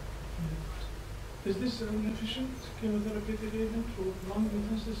 1. Is this an efficient chemotherapeutic agent for lung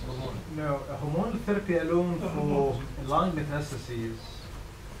metastasis? No, hormonal therapy alone for lung metastases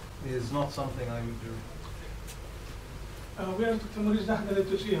is not something I would do. We have Dr. Maurice Dahdalet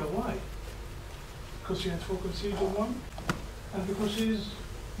to see her. Why? Because she had focal seizure 1, and because she is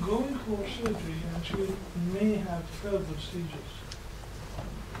going for surgery and she may have further seizures.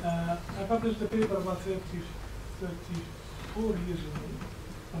 I published a paper about 34 years ago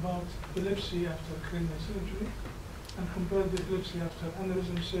about epilepsy after cranial surgery and compared the epilepsy after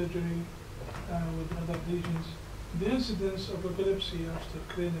aneurysm surgery with other lesions. The incidence of epilepsy after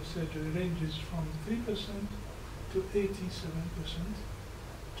cranial surgery ranges from 3% to 87%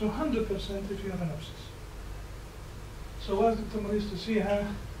 to 100% if you have an abscess. So I asked Dr. Maurice to see her,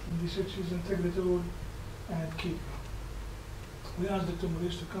 and he said she's Integratol and keep. We asked Dr.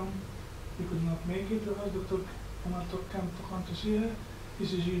 Maurice to come, he could not make it. We asked Dr. Kamal to come to see her.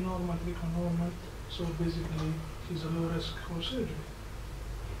 ECG normal, echo normal, so basically she's a low risk for surgery.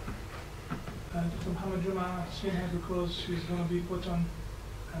 Dr. Muhammad Juma seen her because she's going to be put on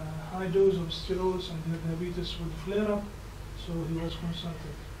high dose of steroids and her diabetes would flare up, so he was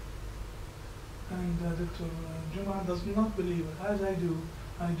consulted. And Dr. Juma does not believe, as I do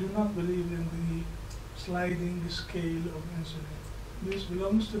not believe in the sliding scale of insulin. This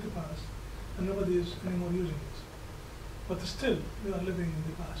belongs to the past, and nobody is anymore using it. But still, we are living in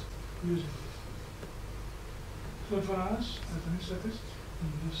the past, using it. So for us, as an anesthetist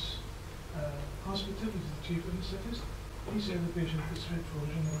in this hospital, is the chief anesthetist, he said the patient is fit for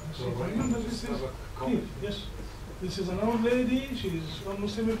general anesthesia. Remember, this is here, yes. This is an old lady, she is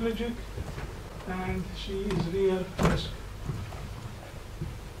almost hemiplegic, and she is real risk.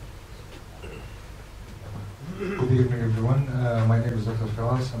 Good evening, everyone. My name is Dr.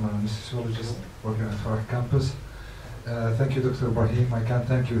 Firas. I'm an anesthesiologist working at Farah campus. Thank you, Dr. Ibrahim. I can't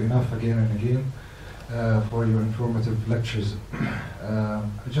thank you enough again and again for your informative lectures. I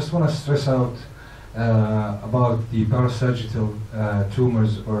just want to stress out about the parasagittal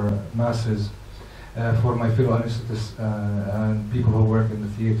tumors or masses for my fellow anesthetists and people who work in the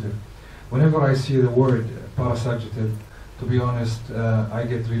theater. Whenever I see the word parasagittal, to be honest, I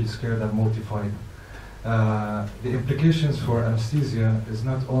get really scared and mortified. The implications for anesthesia is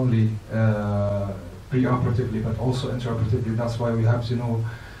not only preoperatively but also intraoperatively. That's why we have to know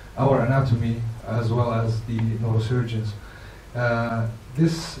our anatomy as well as the neurosurgeons.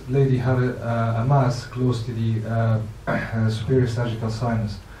 This lady had a mass close to the superior sagittal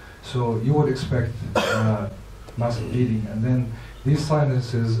sinus, so you would expect massive bleeding, and then these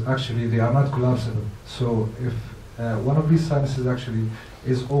sinuses actually they are not collapsible. So if one of these sinuses actually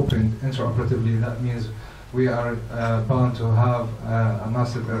is opened intraoperatively, that means we are bound to have a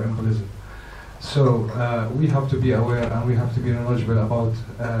massive air embolism. So we have to be aware and we have to be knowledgeable about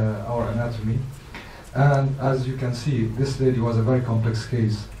our anatomy. And as you can see, this lady was a very complex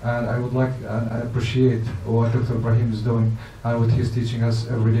case, and I would like and I appreciate what Dr. Ibrahim is doing and what he's teaching us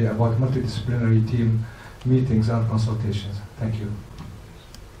every day about multidisciplinary team meetings and consultations. Thank you.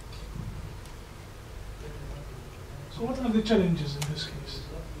 So what are the challenges in this case?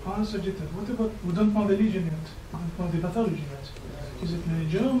 Parasagittal. What about, we don't know the lesion yet, we don't know the pathology yet. Is it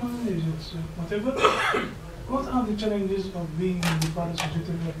meningioma, is it whatever? What are the challenges of being in the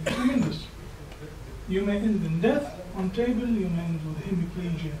parasagittal area? Tremendous. You may end in death on table, you may end with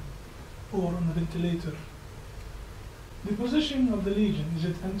hemiplegia or on a ventilator. The position of the lesion, is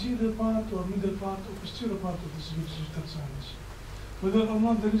it anterior part or middle part or posterior part of the sagittal sinus? Whether or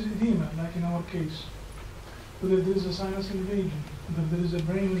not there is edema, like in our case. Whether there is a sinus invasion, whether there is a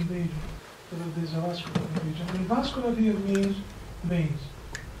brain invasion, whether there is a vascular invasion. And vascular here means veins.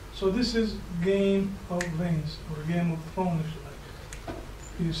 So this is game of veins, or game of Thrones, if you like.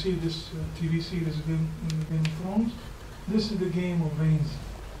 You see this TV series, Game of Thrones. This is the game of veins.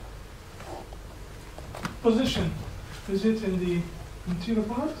 Position. Is it in the anterior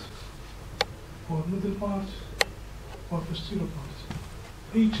part, or middle part, or posterior part?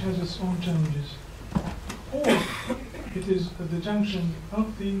 Each has its own challenges. Or it is at the junction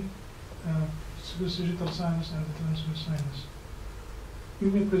of the sagittal sinus and the transverse sinus. We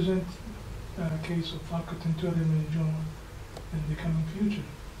may present a case of falcotentorial meningioma in the coming future.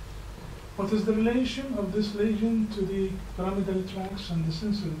 What is the relation of this lesion to the pyramidal tracts and the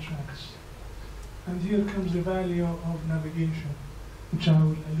sensory tracts? And here comes the value of navigation, which I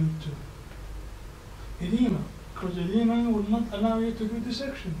will allude to. Edema, because edema will not allow you to do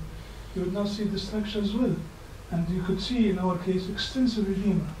dissection. You would not see the structures well. And you could see in our case extensive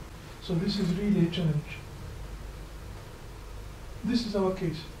edema. So this is really a challenge. This is our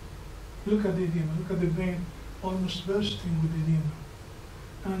case. Look at the edema, look at the vein almost bursting with edema.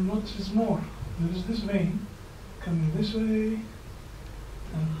 And what is more, there is this vein coming this way,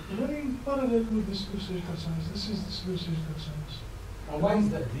 and running parallel with the sagittal sinus. This is the sagittal sinus. Why is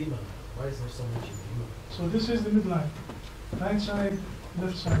that edema? Why is there so much edema? So this is the midline. Right side,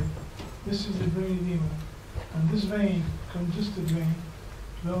 left side. This is the brain edema. And this vein, congested vein,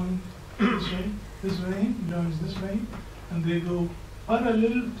 going this way, this vein joins this vein, and they go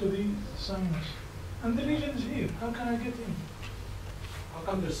parallel to the sinus. And the lesion is here. How can I get in? How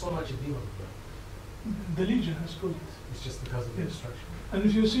come there's so much edema? The lesion has caused it. It's just because of the Yes. obstruction. And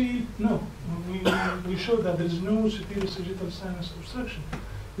if you see, no, we showed that there is no superior sagittal sinus obstruction.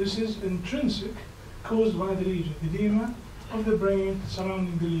 This is intrinsic, caused by the lesion, edema of the brain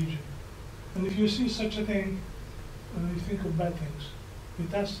surrounding the lesion. And if you see such a thing, you think of bad things.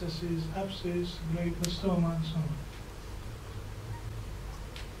 Metastasis, abscess, glioblastoma, and so on.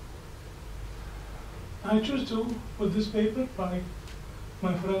 I choose to put this paper by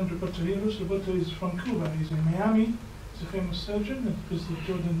my friend Roberto Heros. Roberto is from Cuba. He's in Miami. He's a famous surgeon and visited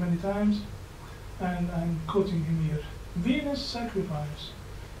Jordan many times. And I'm quoting him here. Venous sacrifice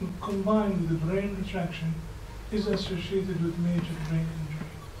combined with the brain retraction is associated with major brain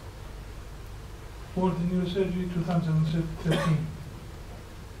injury. World in Neurosurgery 2013.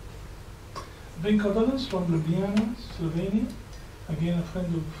 Ben Kodolens from Ljubljana, Slovenia, again a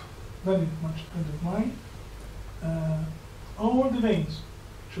friend of, very much friend of mine. All the veins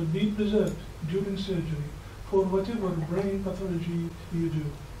should be preserved during surgery for whatever brain pathology you do.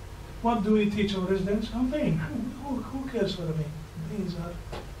 What do we teach our residents? A vein. Who cares for a vein? Veins are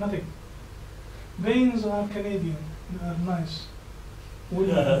nothing. Veins are Canadian. They are nice.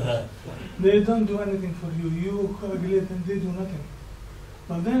 They don't do anything for you. You coagulate and they do nothing.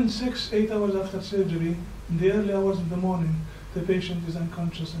 But then 6-8 hours after surgery, in the early hours of the morning, the patient is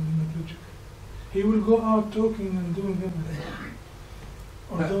unconscious and hemiplegic. He will go out talking and doing everything.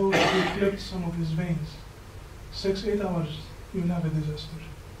 Although he clipped some of his veins. 6-8 hours, you will have a disaster.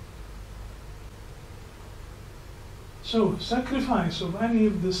 So, sacrifice of any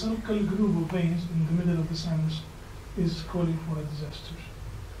of the sulcal groove of veins in the middle of the sinus is calling for a disaster.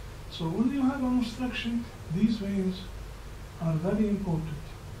 So when you have an obstruction, these veins are very important.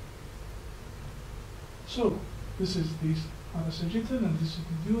 So, this is the parasagittal, and this is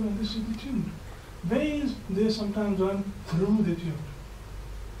the dure, and this is the tumor. Veins, they sometimes run through the tumor,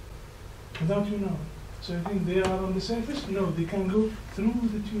 without you knowing. So you think they are on the surface? No, they can go through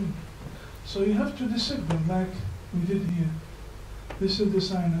the tumor. So you have to dissect them like we did here. This is the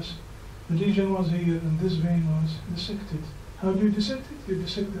sinus, the lesion was here, and this vein was dissected. How do you dissect it? You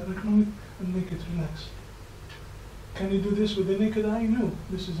dissect the arachnoid and make it relax. Can you do this with the naked eye? No.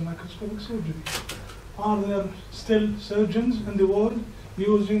 This is a microscopic surgery. Are there still surgeons in the world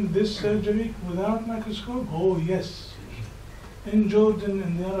using this surgery without microscope? Oh yes. In Jordan,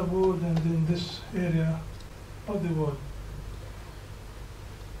 in the Arab world, and in this area of the world.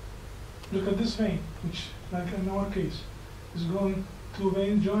 Look at this vein, which, like in our case, is going two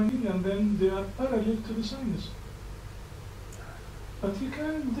veins joining, and then they are parallel to the sinus. But you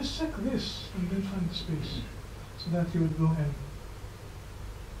can dissect this and then find the space so that you would go in.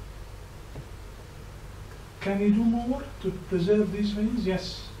 Can you do more to preserve these veins?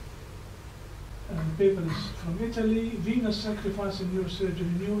 Yes. The paper is from Italy. Venous sacrifice in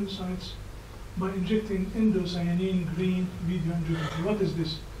neurosurgery, new insights by injecting endocyanine green video angiography. What is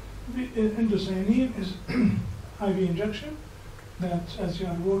this? Endocyanine is IV injection that, as you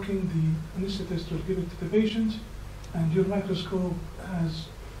are working, the anesthetist will give it to the patient, and your microscope has,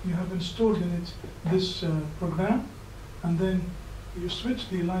 you have installed in it this program, and then you switch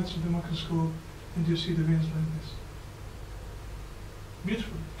the lights of the microscope and you see the veins like this.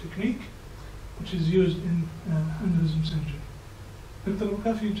 Beautiful technique, which is used in aneurysm surgery. Dr.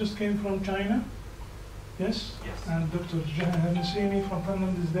 Bukafi just came from China. Yes? Yes. And Dr. Nassimi from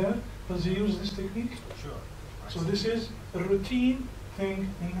Finland is there. Does he use this technique? Sure. So this is a routine thing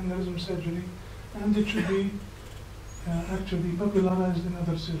in aneurysm surgery, and it should be actually popularized in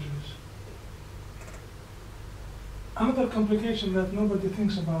other surgeries. Another complication that nobody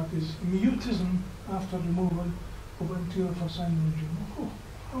thinks about is mutism after removal of anterior falcine lesion. Oh,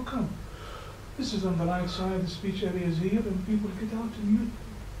 how come? This is on the right side, the speech area is here, and people get out and mute.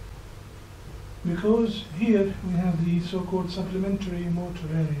 Because here we have the so-called supplementary motor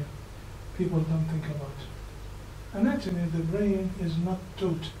area. People don't think about. Anatomy of the brain is not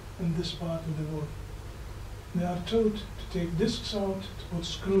taught in this part of the world. They are taught to take discs out, to put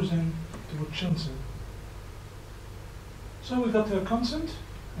screws in, to put shunts in. So we got their consent,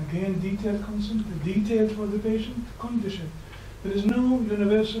 again detailed consent, detailed for the patient, condition. There is no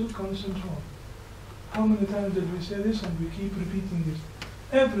universal consent form. How many times did we say this, and we keep repeating this?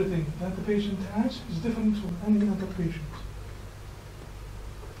 Everything that the patient has is different from any other patient.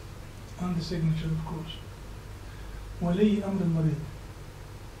 And the signature, of course. Wali Amr al-Marid.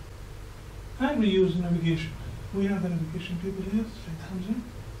 And we use navigation. We have the navigation people here, Sayyid Hamza,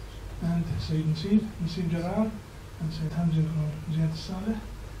 and Sayyid Nasir Jarar, and Sayyid Hamza from Ziyad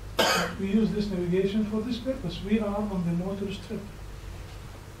Saleh. We use this navigation for this purpose. We are on the motor strip.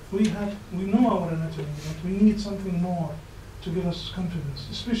 we know our anatomy, but we need something more to give us confidence,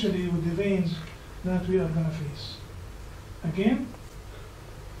 especially with the veins that we are going to face. Again,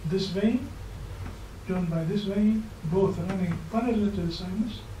 this vein, joined by this vein, both running parallel to the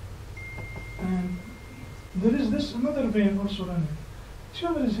sinus, and there is this another vein also running.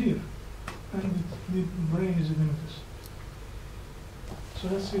 Tumor is here, and the brain is edematous. So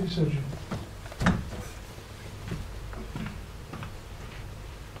let's see the surgeon.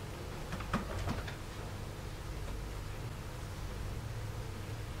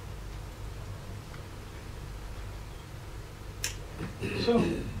 So,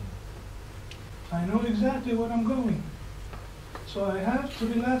 I know exactly where I'm going. So I have to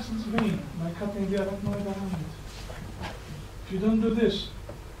relax this vein by cutting the arachnoid around it. If you don't do this,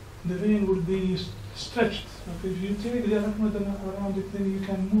 the vein will be stretched. But if you take the arachnoid around it, then you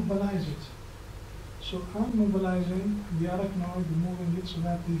can mobilize it. So I'm mobilizing the arachnoid, moving it so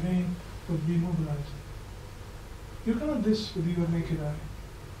that the vein would be mobilized. You cannot do this with your naked eye.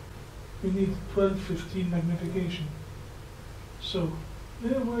 You need 12-15 magnification. So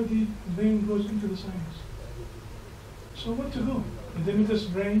there where the vein goes into the sinus. So what to do?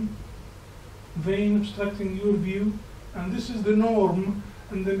 Edematous brain, vein obstructing your view, and this is the norm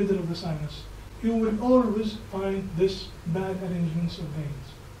in the middle of the sinus. You will always find this bad arrangements of veins,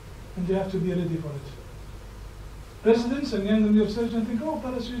 and you have to be ready for it. Residents and young neurosurgeons think, oh,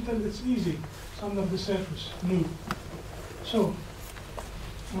 parasagittal, it's easy. It's under the surface. No. So,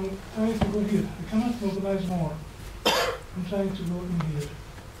 I'm trying to go here. I cannot mobilize more. I'm trying to go in here.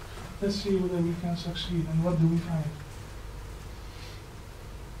 Let's see whether we can succeed, and what do we find?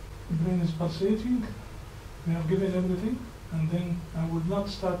 The brain is pulsating. We have given everything, and then I would not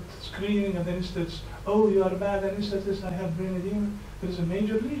start screaming at the anesthetist, oh, you are a bad anesthetist, I have brain edema. There is a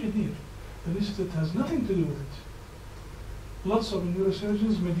major lesion here. The anesthetist has nothing to do with it. Lots of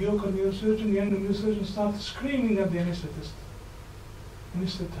neurosurgeons, mediocre neurosurgeons, young neurosurgeons start screaming at the anesthetist.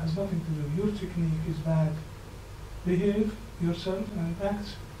 Anesthetist has nothing to do. Your technique is bad. Behave yourself and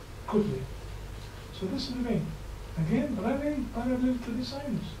act quickly. So this is the vein. Again, running parallel to the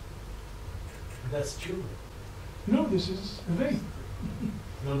sinus. That's tumor. No, this is a vein.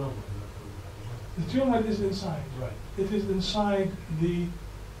 No. The tumor is inside. Right. It is inside the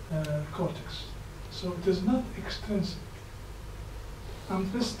cortex. So it is not extrinsic.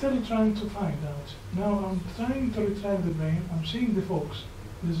 I'm still trying to find out. Now I'm trying to retrieve the brain. I'm seeing the folks.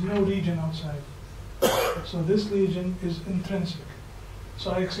 There's no lesion outside. So this lesion is intrinsic.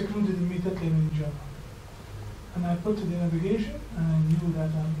 So I excluded immediately in the journal. And I put it in navigation, and I knew that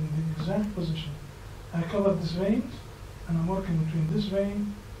I'm in the exact position. I covered this vein, and I'm working between this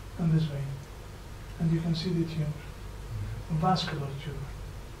vein and this vein. And you can see the tumor. A vascular tumor.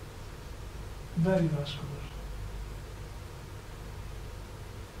 Very vascular.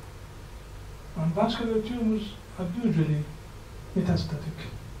 And vascular tumors are usually metastatic.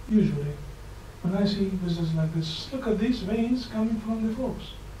 Usually. When I see visits like this, look at these veins coming from the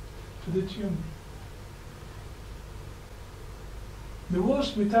folks to the tumor. The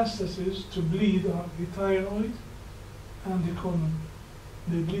worst metastases to bleed are the thyroid and the colon.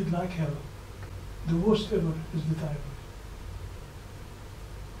 They bleed like hell. The worst ever is the thyroid.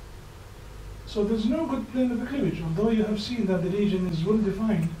 So there's no good plane of cleavage, although you have seen that the lesion is well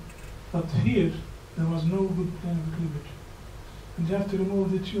defined, but here there was no good plane of cleavage. And you have to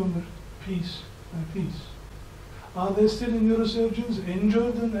remove the tumor piece by piece. Are there still neurosurgeons in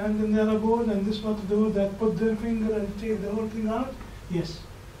Jordan and in Arab and this what to do that put their finger and take the whole thing out? Yes,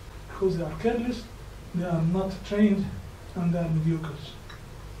 because they are careless, they are not trained, and they are mediocres.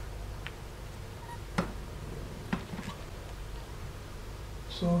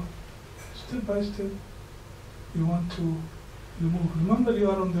 So, step by step, you want to remove. Remember, you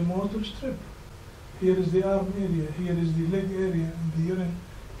are on the motor strip. Here is the arm area, here is the leg area, and the urine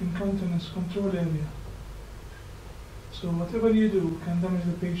incontinence control area. So whatever you do can damage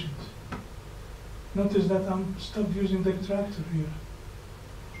the patient. Notice that I'm stopped using the extractor here.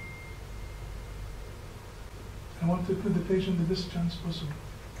 I want to put the patient the best chance possible.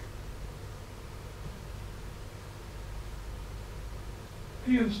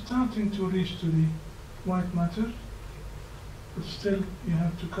 Here, starting to reach to the white matter, but still you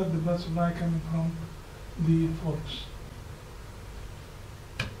have to cut the blood supply coming from the forks.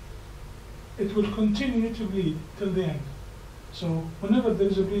 It will continue to bleed till the end. So whenever there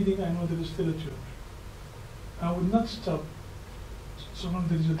is a bleeding, I know there is still a tumor. I would not stop. So when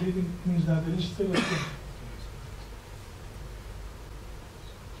there is a bleeding, it means that there is still a tumor.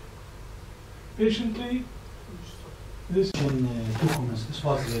 Patiently, this In 2 comments, this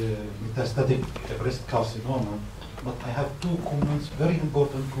was metastatic breast carcinoma but I have two comments, very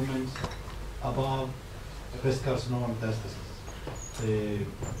important comments about breast carcinoma metastasis.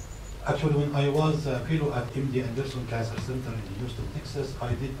 Actually, when I was a fellow at MD Anderson Cancer Center in Houston, Texas,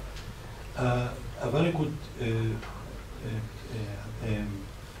 I did a very good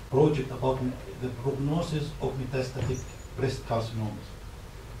project about the prognosis of metastatic breast carcinomas.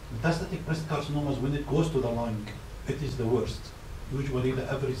 Metastatic breast carcinomas, when it goes to the lung, it is the worst. Usually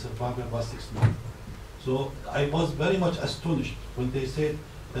the average survival was 6 months. So I was very much astonished when they said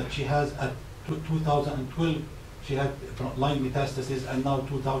that she has at 2012, she had lung metastasis, and now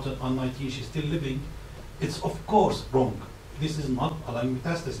 2019 she's still living. It's of course wrong. This is not a lung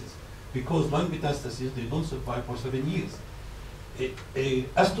metastasis, because lung metastasis, they don't survive for 7 years.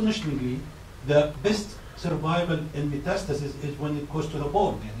 Astonishingly, the best survival in metastasis is when it goes to the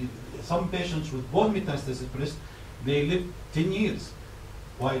bone. And some patients with bone metastasis breast, they live 10 years,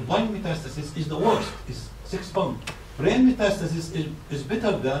 while lung metastasis is the worst, is 6 months. Brain metastasis is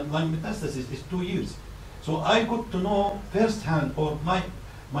better than lung metastasis, is 2 years. So I got to know firsthand, or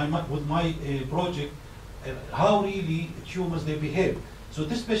with my project, how really tumors they behave. So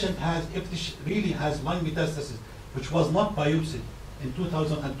this patient has, if this really has lung metastasis, which was not biopsied in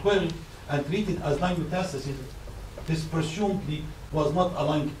 2012 and treated as lung metastasis, this presumably was not a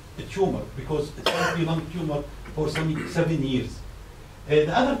lung tumor, because it can't be lung tumor for some 7 years.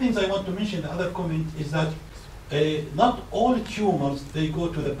 The other things I want to mention, the other comment is that not all tumors, they go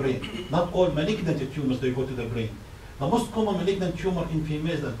to the brain. Not all malignant tumors, they go to the brain. The most common malignant tumor in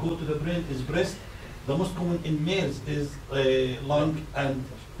females that go to the brain is breast. The most common in males is lung and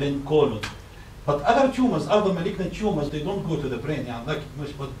then colon. But other tumors, other malignant tumors, they don't go to the brain. Yeah, like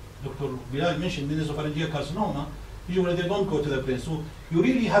what Dr. Bilal mentioned, nasopharyngeal carcinoma, usually they don't go to the brain. So you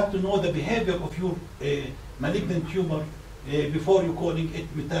really have to know the behavior of your malignant tumor before you calling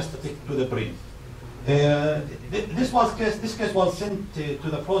it metastatic to the brain. This case was sent to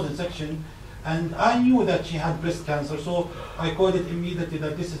the frozen section, and I knew that she had breast cancer, so I called it immediately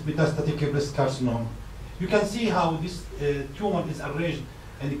that this is metastatic breast carcinoma. You can see how this tumor is arranged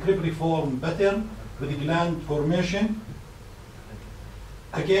in a cribriform pattern with gland formation.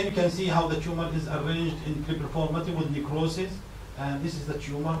 Again, you can see how the tumor is arranged in cribriform pattern with necrosis, and this is the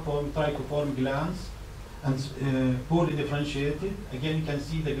tumor formed trichoform glands and poorly differentiated. Again, you can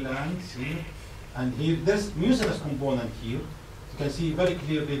see the glands here. And here, there's mucinous component here. You can see very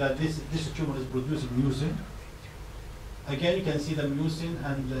clearly that this tumor is producing mucin. Again, you can see the mucin,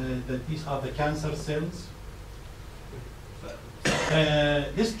 and that these are the cancer cells.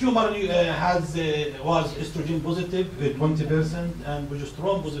 This tumor was estrogen positive, 20%, and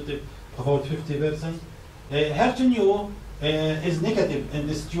progesterone positive, about 50%. HER2 is negative in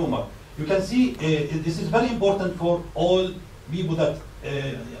this tumor. You can see this is very important for all people that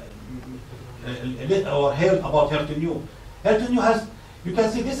or heard about HER2. HER2 has, you can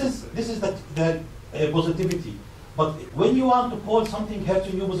see this is the positivity. But when you want to call something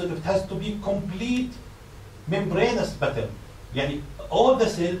HER2 positive, it has to be complete membranous pattern. Yani all the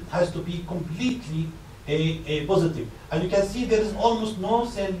cell has to be completely positive. And you can see there is almost no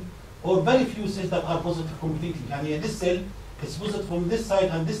cell or very few cells that are positive completely. Yani this cell is positive from this side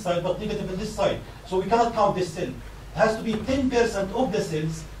and this side, but negative on this side. So we cannot count this cell. It has to be 10% of the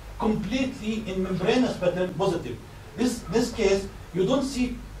cells completely in membranous pattern positive. This case, you don't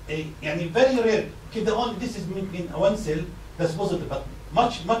see very rare. Okay, this is in one cell that's positive, but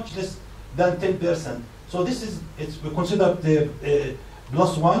much less than 10%. So this is we considered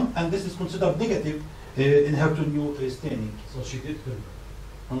 +1, and this is considered negative in HER2 staining. So she did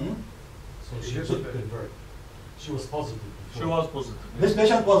convert. So she did convert. She was positive. She was positive. This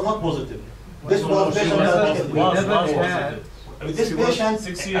patient was not positive. This was patient that was negative. This patient,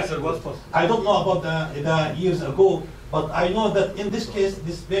 6 years ago. I don't know about the years ago, but I know that in this case,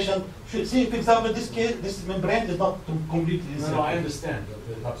 this patient should see, for example, this case, this membrane is not completely. No, I understand.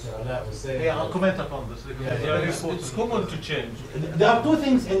 Dr. Ala was saying. Yeah, I'll comment upon this. It's common to change. There are two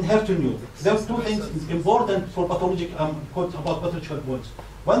things in HER2. There are two things important for pathological about pathological points.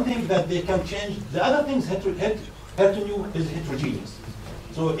 One thing that they can change. The other thing is HER2 is heterogeneous.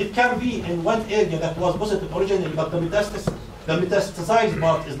 So it can be in one area that was positive originally, but the metastasized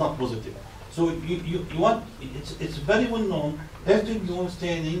part is not positive. So you want, it's very well known, HER2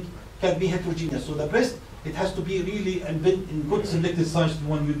 staining can be heterogeneous. So the breast, it has to be really in good selected size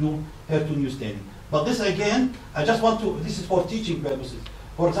when you do HER2 staining. But this again, I just want to, this is for teaching purposes.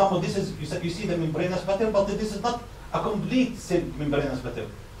 For example, this is, you see the membranous pattern, but this is not a complete cell membranous pattern.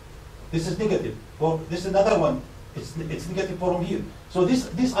 This is negative. For this is another one, it's negative from here. So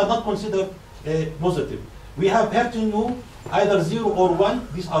these are not considered positive. We have HER2 either 0 or 1,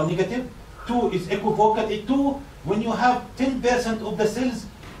 these are negative. 2 is equivocal. 2 when you have 10% of the cells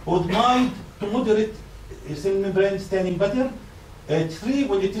with mild to moderate cell membrane staining pattern. 3,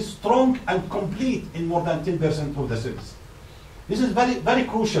 when it is strong and complete in more than 10% of the cells. This is very, very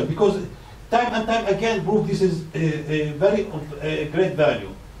crucial because time and time again prove this is a very great value.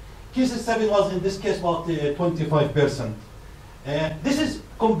 Case 7 was in this case about 25%. This is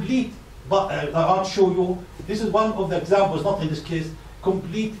complete, but I'll show you. This is one of the examples, not in this case,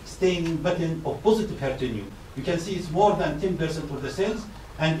 complete staining pattern of positive hair tenure. You can see it's more than 10% of the cells,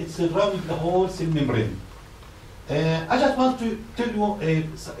 and it's surrounding the whole cell membrane. I just want to tell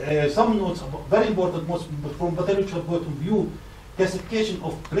you some notes, very important notes from pathological point of view, classification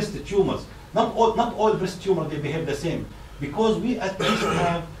of breast tumors. Not all breast tumors, they behave the same, because we at least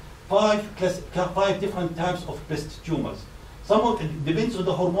have 5 different types of breast tumors. Some of it depends on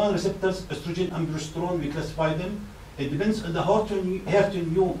the hormone receptors, estrogen and progesterone, we classify them. It depends on the hair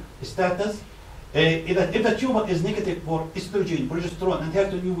tenure status. If the tumor is negative for estrogen, progesterone, and hair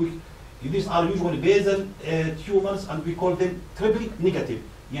tenure, these are usually basal tumors, and we call them triple negative.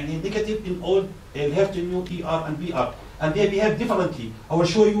 Yani negative in all hair tenure, ER and BR. And they behave differently. I will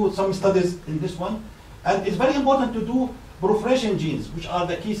show you some studies in this one. And it's very important to do proliferation genes, which are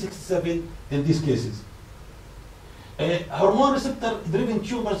the key 67 in these cases. Hormone receptor driven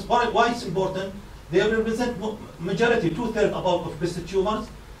tumors, why it's important? They represent majority, 2/3 about of breast tumors.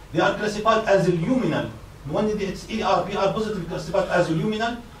 They are classified as luminal. When it's ER, BR positive, classified as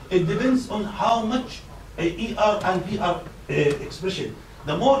luminal. It depends on how much ER and BR expression.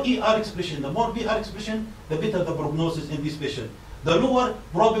 The more ER expression, the more BR expression, the better the prognosis in this patient. The lower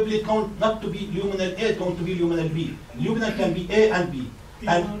probably count not to be luminal A, it's going to be luminal B. Luminal can be A and B.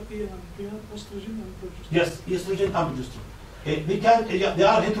 And estrogen and progesterone. yes, estrogen and progesterone. They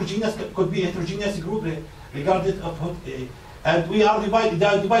are heterogeneous, could be heterogeneous group regarded of what, and they are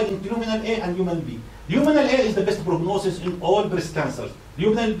divided into luminal A and luminal B. Luminal A is the best prognosis in all breast cancers.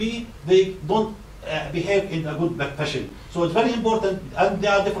 Luminal B, they don't behave in a good fashion. So it's very important, and they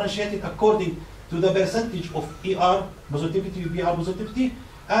are differentiated according to the percentage of ER positivity, BR positivity,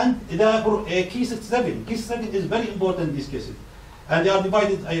 and the key 7. Key 7 is very important in these cases. And they are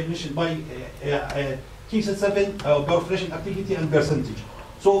divided, I mentioned, by key 7, proliferation activity and percentage.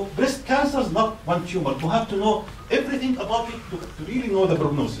 So breast cancer is not one tumor. You have to know everything about it to really know the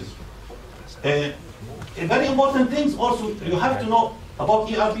prognosis. A very important things also, you have to know about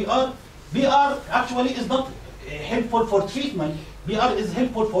ER, BR. BR actually is not helpful for treatment. BR is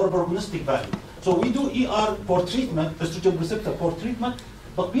helpful for prognostic value. So we do ER for treatment, estrogen receptor for treatment,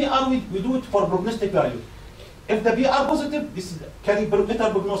 but BR we do it for prognostic value. If the BR positive, this is carry better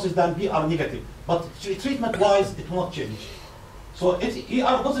prognosis than BR negative. But treatment-wise, it will not change. So it's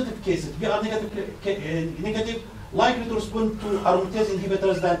ER positive cases, BR negative, likely to respond to aromatase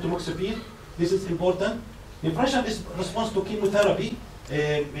inhibitors than tamoxifen. This is important. Depression is response to chemotherapy.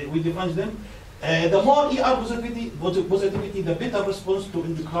 We define them. The more ER positivity, the better response to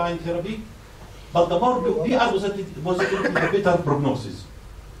endocrine therapy. But the more BR positivity, the better prognosis.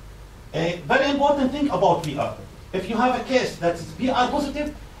 A very important thing about BR. If you have a case that is BR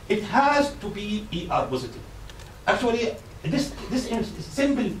positive, it has to be ER positive. Actually, this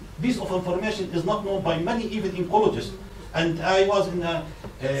simple piece of information is not known by many, even oncologists. And I was in a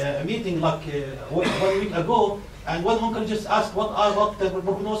meeting like 1 week ago, and one oncologist asked what the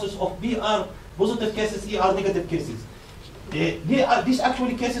prognosis of BR positive cases, ER negative cases. These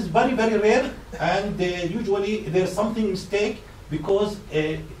actually cases very, very rare, and usually there's something mistake because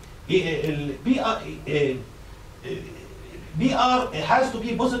BR has to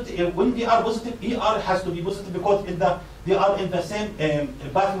be positive. When BR positive, ER has to be positive because they are in the same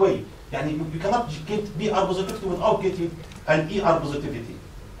pathway. Yani you cannot get BR positivity without getting an ER positivity.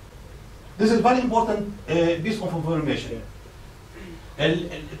 This is very important piece of information.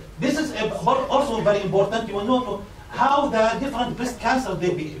 This is also very important. You will know how the different breast cancer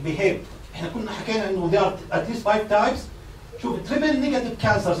they behave. احنا كنا حكينا انه there are at least 5 types. شوف triple negative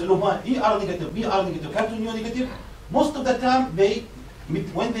cancers اللي هم ER negative, BR negative, HER2 negative. Most of the time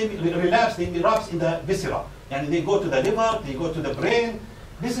when they relapse, they relapse in the viscera. Yani they go to the liver, they go to the brain.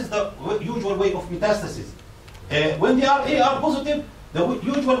 This is the usual way of metastasis. When they are ER positive, the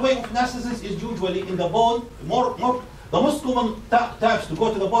usual way of metastasis is usually in the bone. The most common types to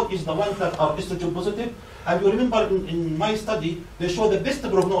go to the bone is the ones that are estrogen positive. And you remember in my study, they show the best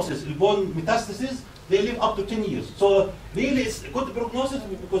prognosis in bone metastasis. They live up to 10 years. So really it's good prognosis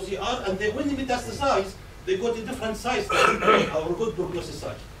because they are, and when they metastasize, they go to different sites or good prognosis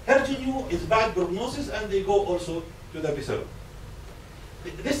sites. HER2 is bad prognosis, and they go also to the viscera.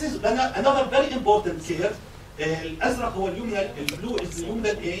 This is another very important care. الأزرق هو اليومنال, البلو is the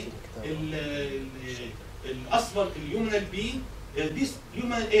luminal A, الأصفر اليومنال B, this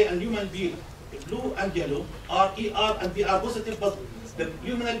luminal A and luminal B, blue and yellow, are ER and they are positive, but the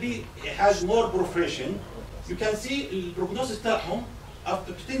luminal B has more proliferation. You can see البروجنوسيس تاعهم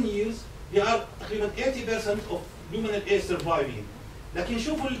after 10 years they are تقريبا 80% of luminal A surviving. لكن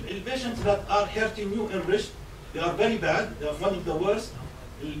شوفوا patients that are HER2 enriched, they are very bad, they are one of the worst.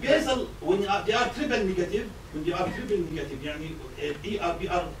 البيزل when they are triple negative, يعني ER,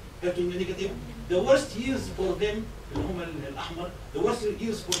 BR, HER2 negative, the worst years for them اللي هم الأحمر, the worst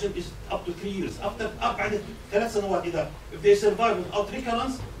years for them is up to 3 years. After بعد 3 سنوات إذا if they survive without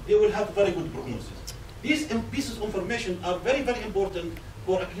recurrence, they will have very good prognosis. These pieces of information are very, very important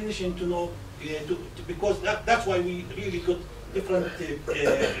for a clinician to know, because that's why we really got different,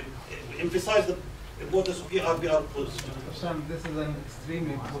 emphasize the importance of ER-BR position. Sam, this is an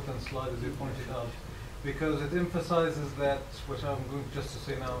extremely important slide, as you pointed out, because it emphasizes that, what I'm going just to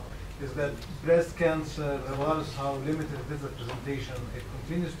say now, is that breast cancer, regardless how limited it is at presentation, it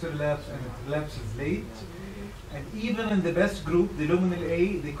continues to relapse and it relapses late. And even in the best group, the luminal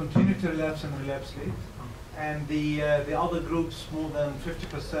A, they continue to relapse and relapse late. And the other groups, more than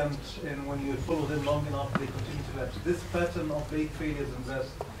 50%, and when you follow them long enough, they continue to relapse. This pattern of late failures in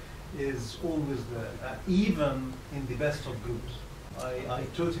breast is always there, even in the best of groups. I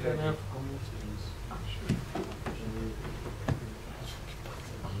totally agree.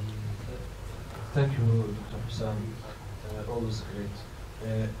 Thank you, Dr. Hussain. Always great.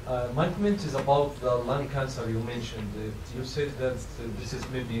 My comment is about the lung cancer you mentioned. You said that this is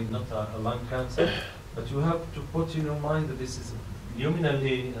maybe not a lung cancer, but you have to put in your mind that this is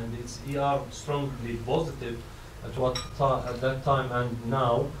luminally and it's ER strongly positive at that time and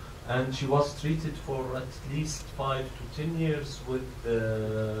now, and she was treated for at least 5 to 10 years with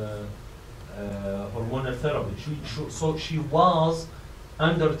hormonal therapy. So she was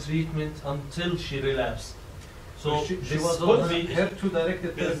under treatment until she relapsed. So she was on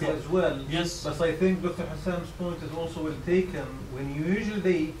HER2-directed therapy as well. Yes. But I think Dr. Hassan's point is also well taken. When usually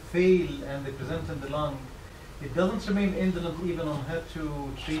they fail and they present in the lung, it doesn't remain indolent even on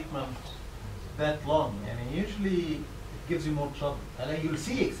HER2 treatment that long. And usually it gives you more trouble. And you'll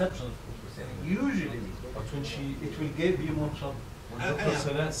see exceptions, of course. Usually, but when it will give you more trouble. When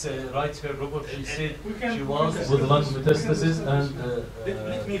Dr. Salah writes her report, she said she was with lung metastasis and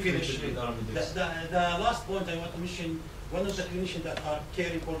let me finish. The last point I want to mention, one of the clinicians that are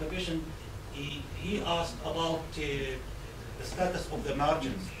caring for the patient, he asked about the status of the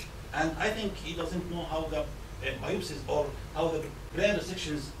margins. And I think he doesn't know how the biopsies or how the brain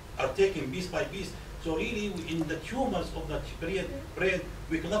resections are taken piece by piece. So really, in the tumors of the brain,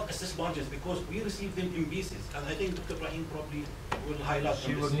 we cannot assess margins because we receive them in pieces. And I think Dr. Ibrahim probably will highlight.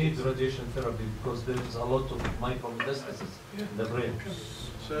 She will need radiation therapy because there is a lot of micrometastasis in the brain.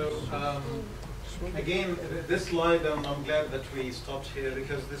 So again, this slide, I'm glad that we stopped here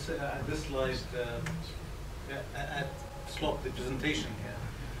because this slide stopped the presentation here.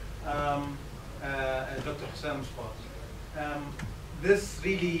 Dr. Hassan's part. This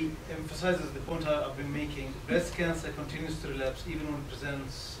really emphasizes the point I've been making. Breast cancer continues to relapse even when it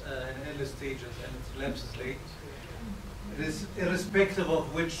presents in early stages and it relapses late. It is irrespective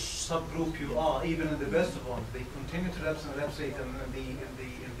of which subgroup you are, even in the best of ones, they continue to relapse and relapse late. And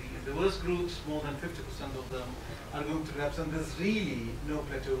in the worst groups, more than 50% of them are going to relapse, and there's really no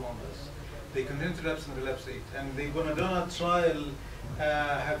plateau on this. They continue to relapse and relapse late. And they're going to do a trial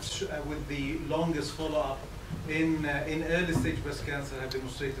with the longest follow-up in early stage breast cancer have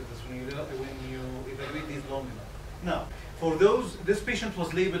demonstrated this when you evaluate these long enough. Now, for those, this patient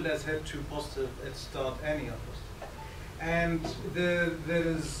was labeled as HER2 positive at start, any positive. And there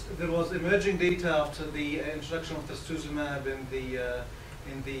was emerging data after the introduction of trastuzumab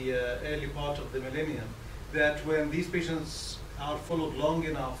in the early part of the millennium that when these patients are followed long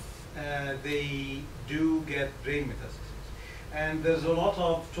enough, they do get brain metastasis. And there's a lot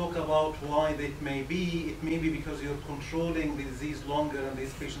of talk about why that may be. It may be because you're controlling the disease longer and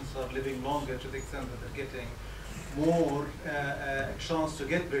these patients are living longer to the extent that they're getting more chance to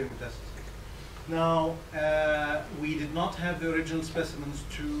get brain metastasis. Now, we did not have the original specimens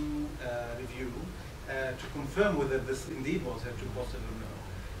to review to confirm whether this indeed was HER2 positive or no.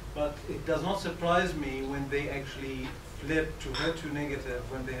 But it does not surprise me when they actually flip to HER2 negative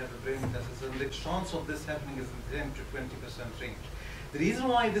when they have a brain metastasis, and the chance of this happening is in 10 to 20% range. The reason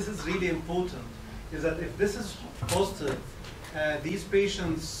why this is really important is that if this is positive, these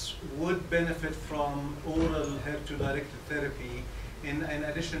patients would benefit from oral HER2-directed therapy in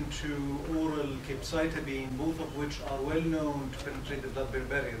addition to oral capecitabine, both of which are well known to penetrate the blood-brain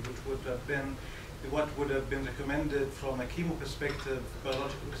barrier, which would have been what would have been recommended from a chemo perspective,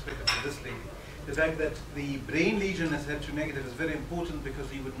 biological perspective for this lady. The fact that the brain lesion is HER2 negative is very important because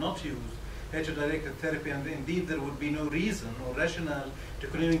we would not use HER2-directed therapy, and indeed there would be no reason or rationale to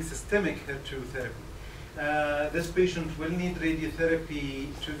continuing systemic HER2 therapy. This patient will need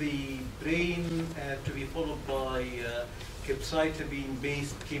radiotherapy to the brain to be followed by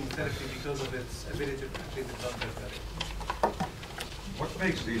capecitabine-based chemotherapy because of its ability to treat the blood therapy. What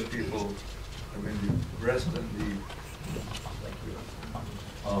makes these people, I mean, the breast and the...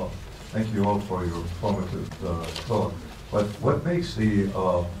 thank you all for your informative talk. But what makes the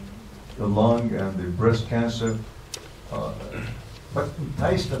lung and the breast cancer, what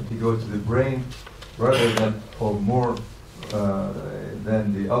enticed them to go to the brain rather than, or more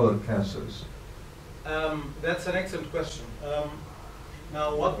than the other cancers? That's an excellent question.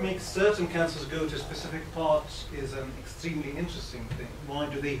 Now, what makes certain cancers go to specific parts is an extremely interesting thing. Why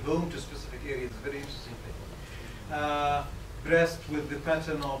do they home to specific areas? It's a very interesting thing. Breast with the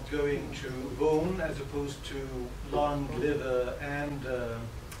pattern of going to bone as opposed to lung, liver,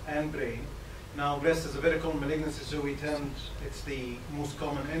 and brain. Now, breast is a very common malignancy, so it's the most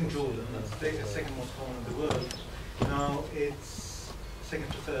common in Jordan. It's the second most common in the world. Now, it's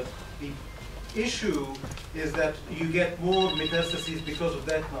second to third. The issue is that you get more metastases because of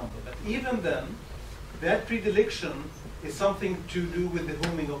that number. But even then, that predilection is something to do with the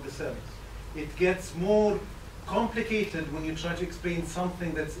homing of the cells. It gets more complicated when you try to explain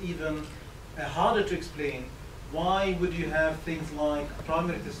something that's even harder to explain. Why would you have things like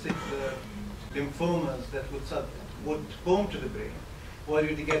primary testicular lymphomas that would home to the brain? Why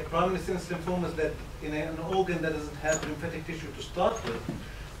would you get primary sense lymphomas that in an organ that doesn't have lymphatic tissue to start with?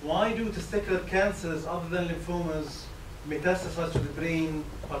 Why do testicular cancers, other than lymphomas, metastasize to the brain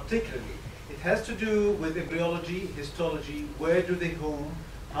particularly? It has to do with embryology, histology, where do they home,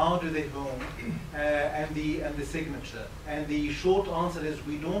 how do they home, and the signature. And the short answer is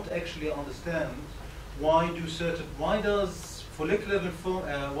we don't actually understand why does follicular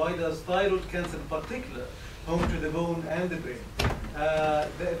lymphoma, why does thyroid cancer in particular home to the bone and the brain?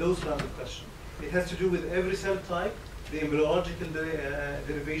 Those kinds of questions. It has to do with every cell type, the embryological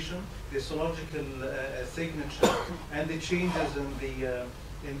derivation, the histological signature, and the changes in the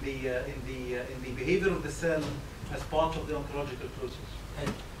behavior of the cell as part of the oncological process.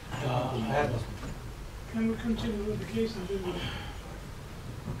 Can we continue with the case and then we'll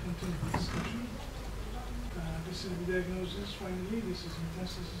continue the discussion? This is the diagnosis finally. This is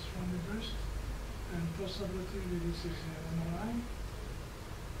metastasis from the breast. And postoperatively, this is MRI.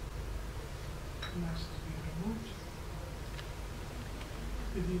 The mass is being removed.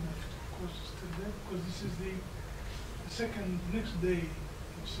 Edema, of course, is still there because this is the next day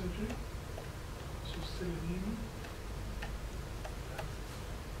of surgery. So still edema.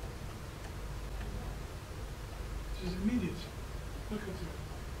 This is immediate. Look at it.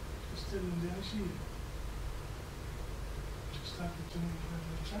 It's still in the ICU. Started to move to the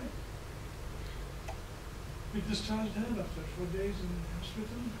other side. We discharged her after 4 days in the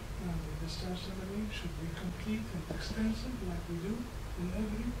hospital, and the discharge summary should be complete and extensive like we do in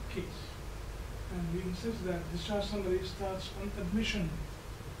every case. And we insist that discharge summary starts on admission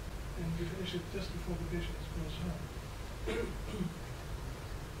and we finish it just before the patient goes home.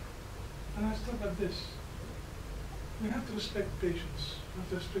 And I stop at this. We have to respect patients. We have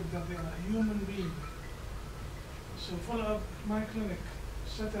to respect that they are a human being. So follow up my clinic,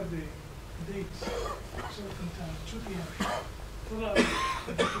 Saturday, date, certain time, 2 p.m. Follow up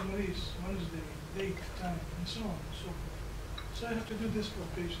Dr. Maurice, Wednesday, date, time, and so on and so forth. So I have to do this for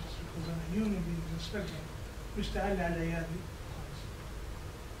patients because I'm a human being, respect them.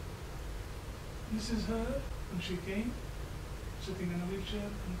 This is her when she came, sitting in a wheelchair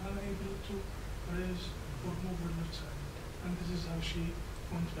and unable to raise or move her left side. And this is how she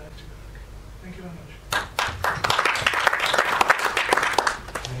went back to work. Thank you very much.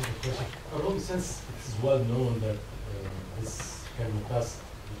 Since it's well known that this can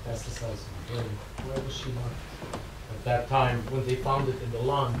metastasize in the brain, why was she not, at that time, when they found it in the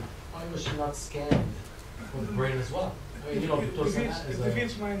lung, why was she not scanned for the brain as well? I mean, it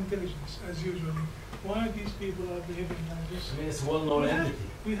defeats my intelligence, as usual. Why these people are behaving like this? I mean, it's a well-known entity.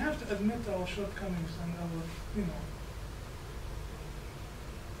 We have to admit our shortcomings and our,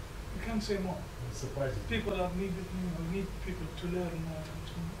 we can't say more. It's surprising. People are needed, need people to learn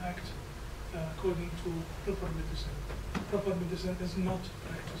to act according to proper medicine. Proper medicine is not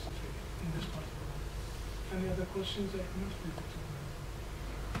practiced in this part of the world. Any other questions? I cannot leave it to them.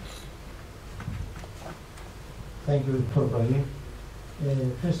 Thank you, Dr. Ibrahim.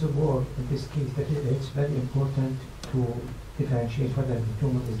 First of all, in this case, it's very important to differentiate whether the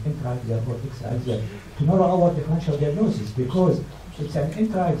tumor is intraaxial or extraaxial, to know our differential diagnosis, because it's an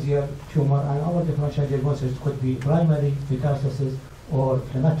intraaxial tumor and our differential diagnosis could be primary metastasis or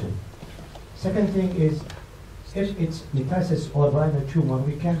inflammatory. Second thing is, if it's metastasis or primary tumor,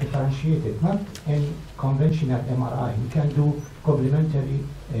 we can differentiate it, not in conventional MRI. We can do complementary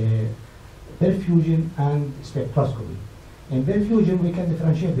perfusion and spectroscopy. In perfusion, we can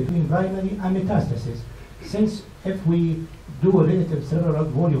differentiate between primary and metastasis. Since if we do a relative cerebral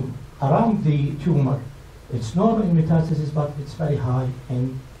volume around the tumor, it's normal in metastasis, but it's very high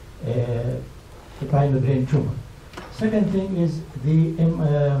in the primary brain tumor. Second thing is the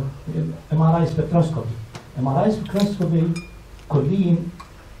MRI spectroscopy. MRI spectroscopy, choline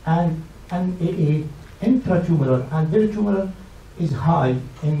and NAA, intratumoral and peritumoral, is high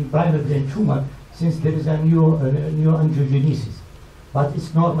in primary brain tumor since there is a neuroangiogenesis, but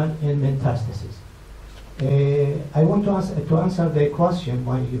it's normal in metastasis. I want to answer the question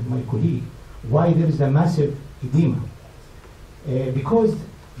by my colleague, why there is a massive edema. Because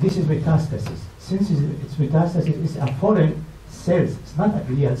this is metastasis. Since it's metastasis, it's a foreign cells, it's not a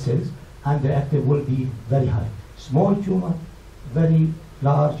glial cells, and the active will be very high. Small tumor, very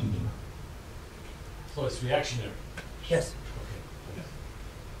large edema. So it's reactionary. Yes.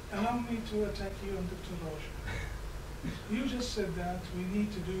 Allow me to attack you and Dr. Roche. You just said that we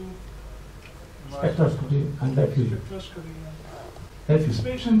need to do Spectroscopy and perfusion. spectroscopy. This Perfusion.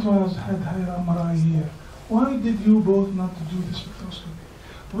 patient had higher MRI here. Why did you both not do the spectroscopy?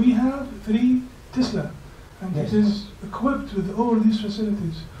 We have 3 Tesla, and Yes. it is equipped with all these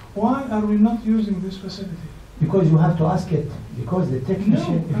facilities. Why are we not using this facility? Because you have to ask it. Because the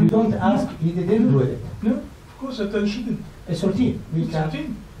technician, if you don't ask, he didn't do it. No, of course, I shouldn't. It's routine. We It's can,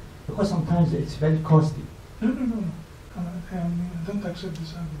 routine. because sometimes it's very costly. No. I don't accept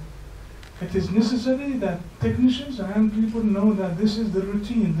this argument. It is necessary that technicians and people know that this is the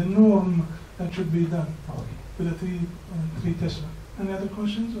routine, the norm that should be done with the 3 Tesla. Any other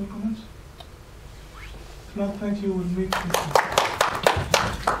questions or comments? If not, thank you. We'll meet.